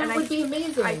that would be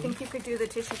amazing. I think you could do the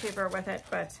tissue paper with it,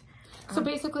 but... So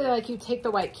basically, like, you take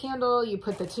the white candle, you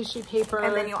put the tissue paper...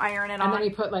 And then you iron it on. And then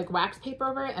you put, like, wax paper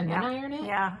over it and then iron it?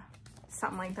 Yeah,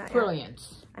 something like that. Brilliant.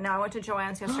 Yeah. I know, I went to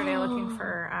Joann's yesterday looking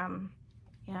for...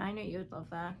 yeah, I knew you'd love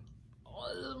that.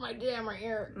 Oh, this is my jam right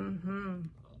here. Mm-hmm.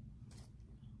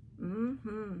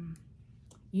 Mm-hmm.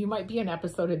 You might be an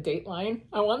episode of Dateline.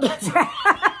 I want that.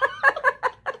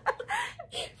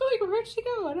 But like, where'd she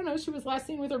go? I don't know. She was last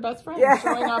seen with her best friend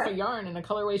showing off a yarn in a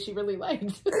colorway she really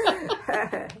liked.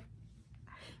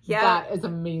 Yeah. That is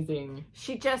amazing.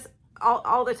 She just,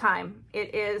 all the time.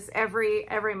 It is every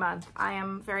month. I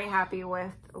am very happy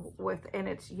with, and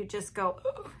it's, you just go,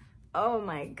 oh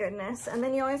my goodness. And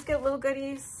then you always get little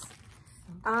goodies.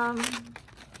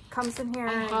 Comes in here.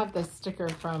 I have this sticker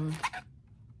from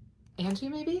Angie,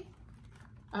 maybe?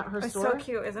 At her it's store. So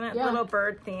cute, isn't it? Yeah. Little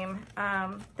bird theme.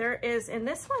 There is, in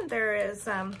this one, there is,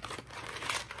 look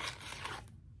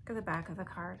at the back of the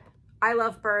card. I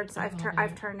love birds.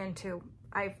 I've turned into,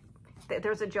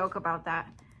 there's a joke about that,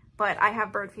 but I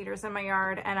have bird feeders in my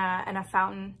yard and a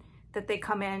fountain that they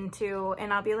come into,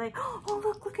 and I'll be like, oh,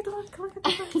 look at the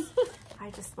birds. I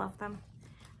just love them.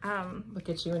 Look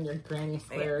at you and your granny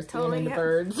squares totally, being into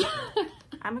birds.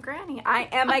 I'm a granny. I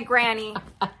am a granny.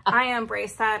 I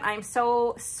embrace that. I'm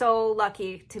so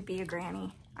lucky to be a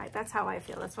granny. That's how I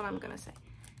feel. That's what I'm going to say.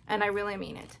 And I really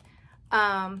mean it.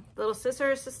 Little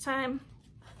scissors this time.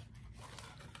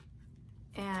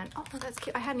 And, oh, that's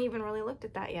cute. I hadn't even really looked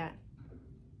at that yet.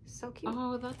 So cute.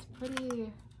 Oh, that's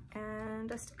pretty.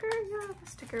 And a sticker. Yeah, the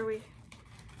sticker.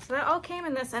 So that all came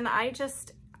in this. And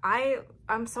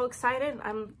I'm so excited.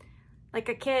 I'm like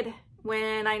a kid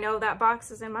when I know that box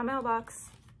is in my mailbox.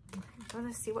 I'm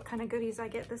gonna see what kind of goodies I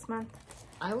get this month.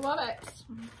 I love it.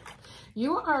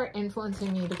 You are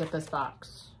influencing me to get this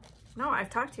box. No, I've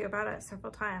talked to you about it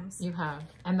several times. You have.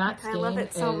 And that I love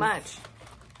it so much.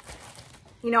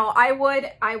 You know, I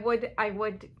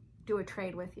would do a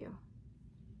trade with you.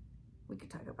 We could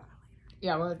talk about it later.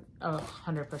 Yeah, well,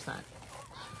 100%.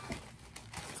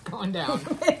 It's going down.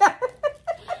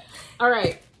 All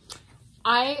right.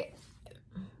 I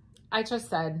just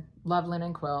said love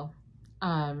linen quill.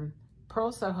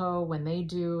 Pearl Soho, when they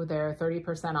do their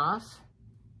 30% off,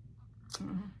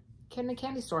 in the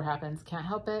candy store happens. Can't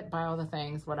help it. Buy all the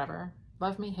things, whatever.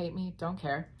 Love me, hate me, don't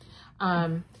care.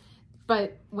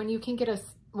 But when you can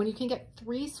get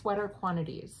 3 sweater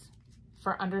quantities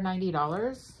for under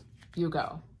 $90, you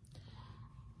go.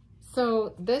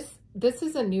 So this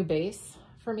is a new base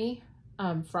for me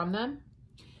from them,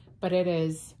 but it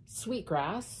is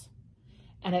sweetgrass,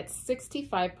 and it's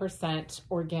 65%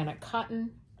 organic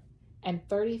cotton and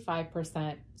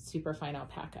 35% superfine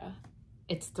alpaca.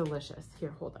 It's delicious.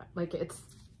 Here, hold on. Like it's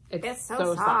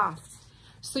so soft.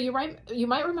 So you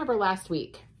might remember last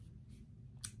week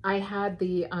I had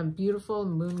the beautiful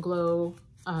Moonglow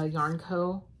Yarn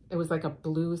Co. It was like a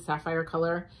blue sapphire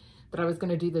color that I was going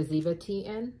to do the Ziva tee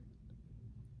in,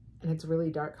 and it's really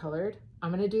dark colored.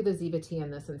 I'm going to do the Ziva T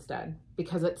in this instead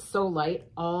because it's so light.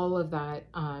 All of that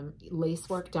lace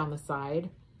work down the side.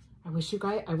 I wish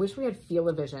we had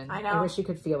feel-o-vision. I know. I wish you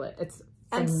could feel it. It's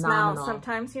and phenomenal. smell.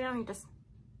 Sometimes, you know, you just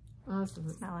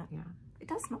smell it. Yeah. It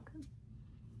does smell good.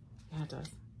 Yeah, it does.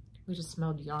 We just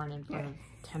smelled yarn in front of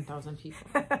 10,000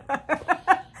 people.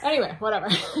 Anyway, whatever.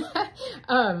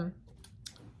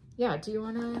 Yeah, do you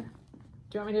want me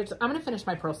to, I'm going to finish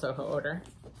my Pearl Soho order.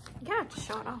 Yeah, just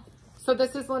show it off. So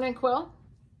this is linen quill.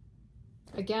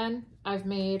 Again, I've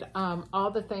made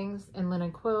all the things in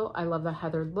linen quill. I love the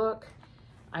heathered look.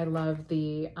 I love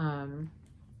the,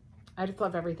 I just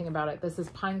love everything about it. This is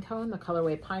pine cone, the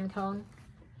colorway pine cone.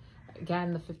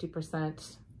 Again, the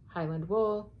 50% Highland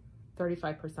wool,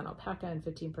 35% alpaca, and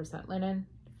 15% linen.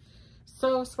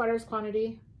 So sweaters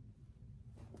quantity.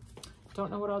 Don't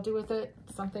know what I'll do with it.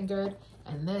 Something good.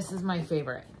 And this is my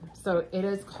favorite. So it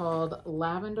is called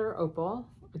Lavender Opal.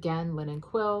 Again, linen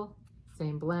quill,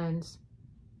 same blend.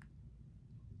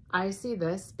 I see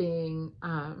this being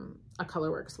a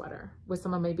colorwork sweater with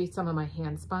maybe some of my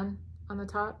hand spun on the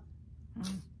top.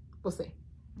 We'll see.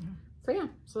 So yeah,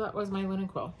 so that was my linen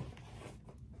quill.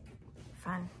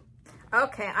 Fun.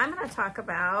 Okay, I'm going to talk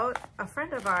about a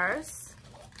friend of ours,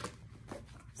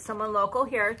 someone local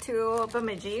here to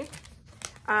Bemidji.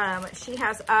 She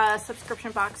has a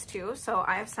subscription box too, so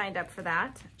I have signed up for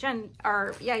that. Jen,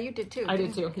 yeah, you did too. I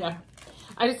did too, yeah.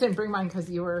 I just didn't bring mine because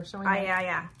you were showing it.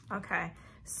 Yeah. Okay.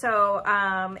 So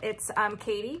it's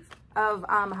Katie of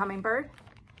Hummingbird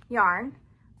Yarn.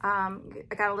 I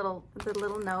got the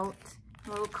little note, a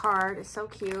little card. It's so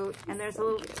cute. And there's a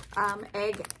little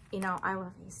egg. You know, I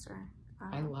love Easter.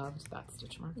 I loved that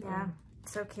stitch mark. Yeah,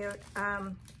 so cute.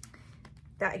 I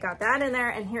got that in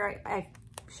there. And here I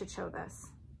should show this.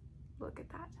 Look at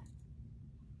that.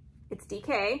 It's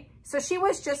DK. So she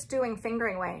was just doing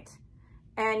fingering weight.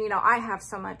 And, you know, I have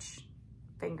so much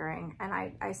fingering. And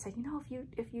I said, you know,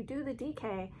 if you do the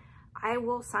DK, I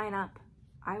will sign up.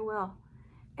 I will.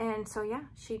 And so, yeah,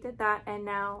 she did that. And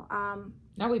now...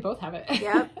 now we both have it.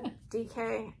 Yep.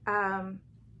 DK.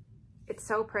 It's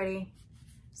so pretty.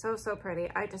 So pretty.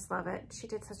 I just love it. She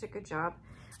did such a good job.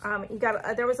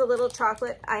 There was a little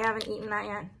chocolate. I haven't eaten that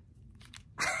yet.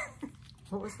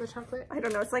 What was the chocolate? I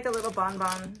don't know. It's like a little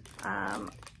bonbon.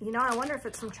 You know, I wonder if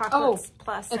it's from Chocolates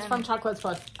Plus. It's from Chocolates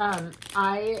Plus.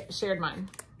 I shared mine.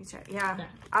 Yeah.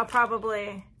 I'll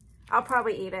probably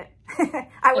eat it.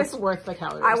 It's worth the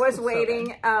calories. I was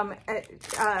waiting.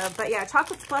 But yeah,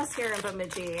 Chocolates Plus here in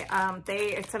Bemidji.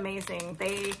 It's amazing.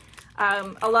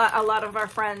 A lot of our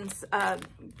friends,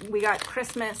 we got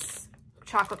Christmas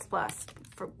Chocolates Plus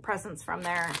for presents from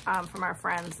there, from our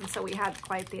friends. And so we had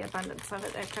quite the abundance of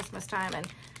it at Christmas time. And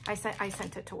I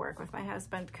sent it to work with my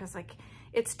husband because like,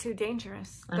 it's too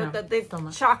dangerous. The so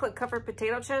chocolate covered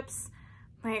potato chips,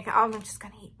 like I'm just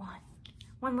going to eat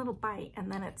one little bite.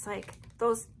 And then it's like,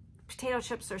 those potato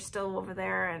chips are still over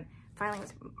there. And finally I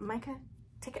was, Micah,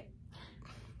 take it.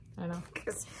 I know.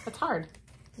 It's hard.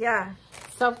 Yeah.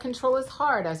 Self-control is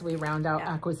hard as we round out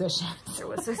acquisitions. There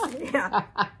was this, yeah.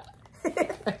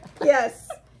 Yes.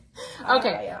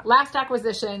 Okay, last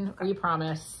acquisition, we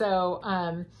promise.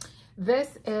 So this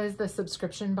is the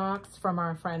subscription box from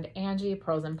our friend Angie,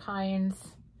 Pearls and Pines.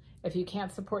 If you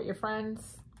can't support your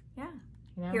friends. Yeah.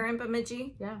 You know, here in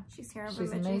Bemidji. Yeah. She's here in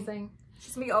Bemidji. She's amazing.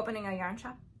 She's going to be opening a yarn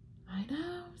shop. I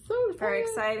know. So very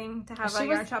exciting to have a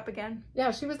yarn shop again. Yeah,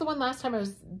 she was the one last time I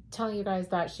was telling you guys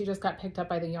that she just got picked up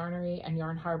by the Yarnery and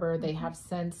Yarn Harbor. They have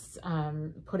since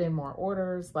put in more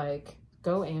orders. Like,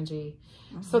 go Angie.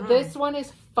 So this one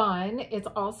is fun. It's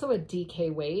also a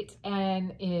DK weight,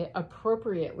 and it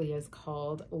appropriately is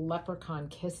called Leprechaun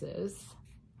Kisses.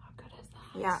 How good is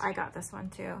that? Yeah, I got this one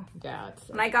too. Yeah.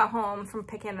 When I got home from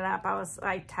picking it up,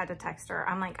 I had to text her.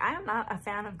 I'm like, I am not a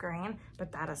fan of green,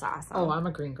 but that is awesome. Oh, I'm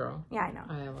a green girl. Yeah, I know.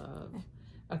 I love.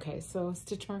 Okay, so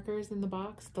stitch markers in the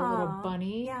box. The little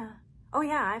bunny. Yeah. Oh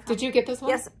yeah. Did you get this one?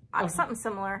 Yes, something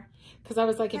similar. Because I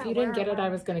was like, if you didn't get it, I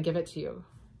was going to give it to you.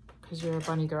 Because you're a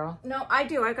bunny girl. No, I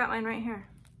do. I got mine right here.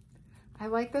 I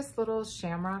like this little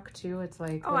shamrock too. It's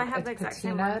like I have the exact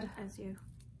same one as you.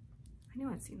 I knew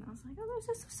I'd seen that. I was like, oh,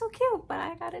 this is so cute, but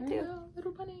I got it too.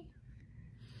 Little bunny.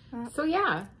 So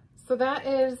yeah, so that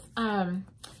is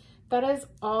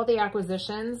all the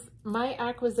acquisitions. My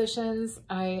acquisitions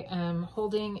I am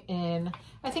holding in.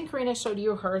 I think Karina showed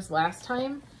you hers last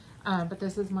time, but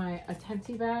this is my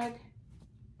Attenti bag.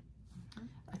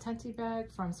 Attenti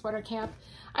bag from Sweater Camp.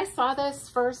 I saw this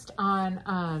first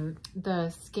on the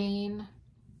Skein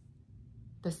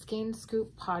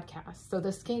Scoop podcast. So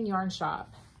the Skein Yarn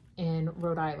Shop in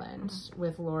Rhode Island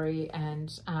with Lori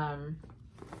and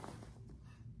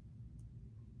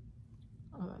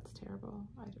that's terrible.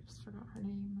 I just forgot her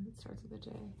name and it starts with a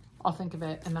J. I'll think of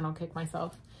it and then I'll kick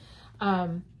myself.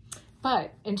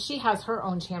 And she has her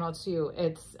own channel too.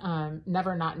 It's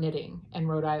Never Not Knitting in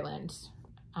Rhode Island.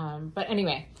 But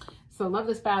anyway, so love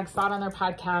this bag. Saw it on their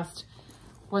podcast.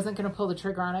 Wasn't going to pull the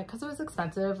trigger on it because it was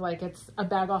expensive. Like, it's a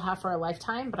bag I'll have for a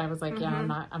lifetime, but I was like, yeah,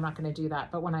 I'm not going to do that.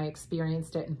 But when I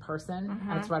experienced it in person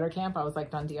at Sweater Camp, I was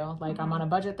like, done deal. Like, I'm on a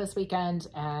budget this weekend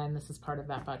and this is part of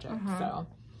that budget.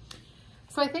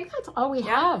 So I think that's all we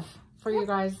have for you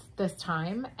guys this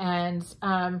time. And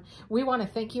we want to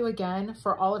thank you again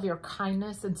for all of your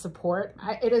kindness and support.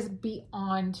 It is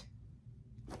beyond...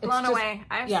 Blown away.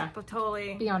 I'm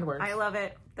totally... Beyond words. I love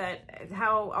it. That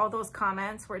how all those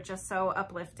comments were just so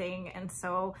uplifting and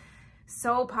so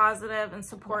positive and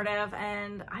supportive,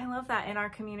 and I love that in our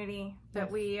community,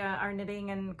 that we are knitting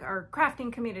and our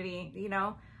crafting community, you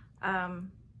know.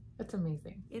 It's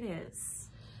amazing. It is.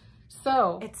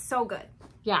 So it's so good.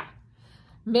 Yeah.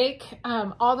 Make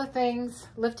all the things,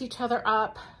 lift each other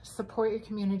up, support your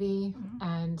community,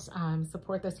 and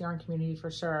support this yarn community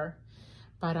for sure.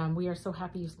 But we are so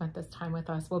happy you spent this time with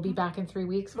us. We'll be back in 3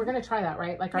 weeks. We're going to try that,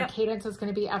 right? Like, our cadence is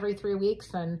going to be every 3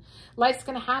 weeks, and life's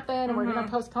going to happen, and we're going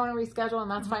to postpone and reschedule, and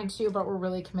that's fine too, but we're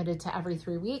really committed to every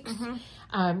 3 weeks.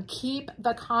 Keep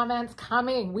the comments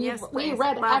coming. We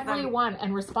read every one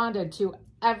and responded to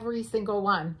every single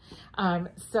one.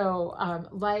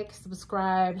 Like,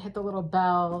 subscribe, hit the little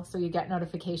bell so you get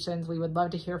notifications. We would love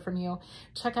to hear from you.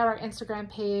 Check out our Instagram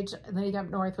page, Knitting Up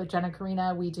North with Jen and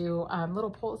Karina. We do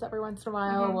little polls every once in a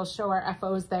while. We'll show our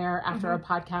FOs there after our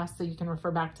podcast so you can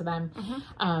refer back to them.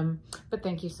 But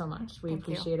thank you so much. We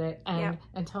appreciate it. And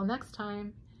until next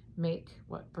time, make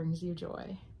what brings you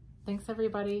joy. Thanks,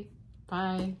 everybody.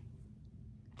 Bye.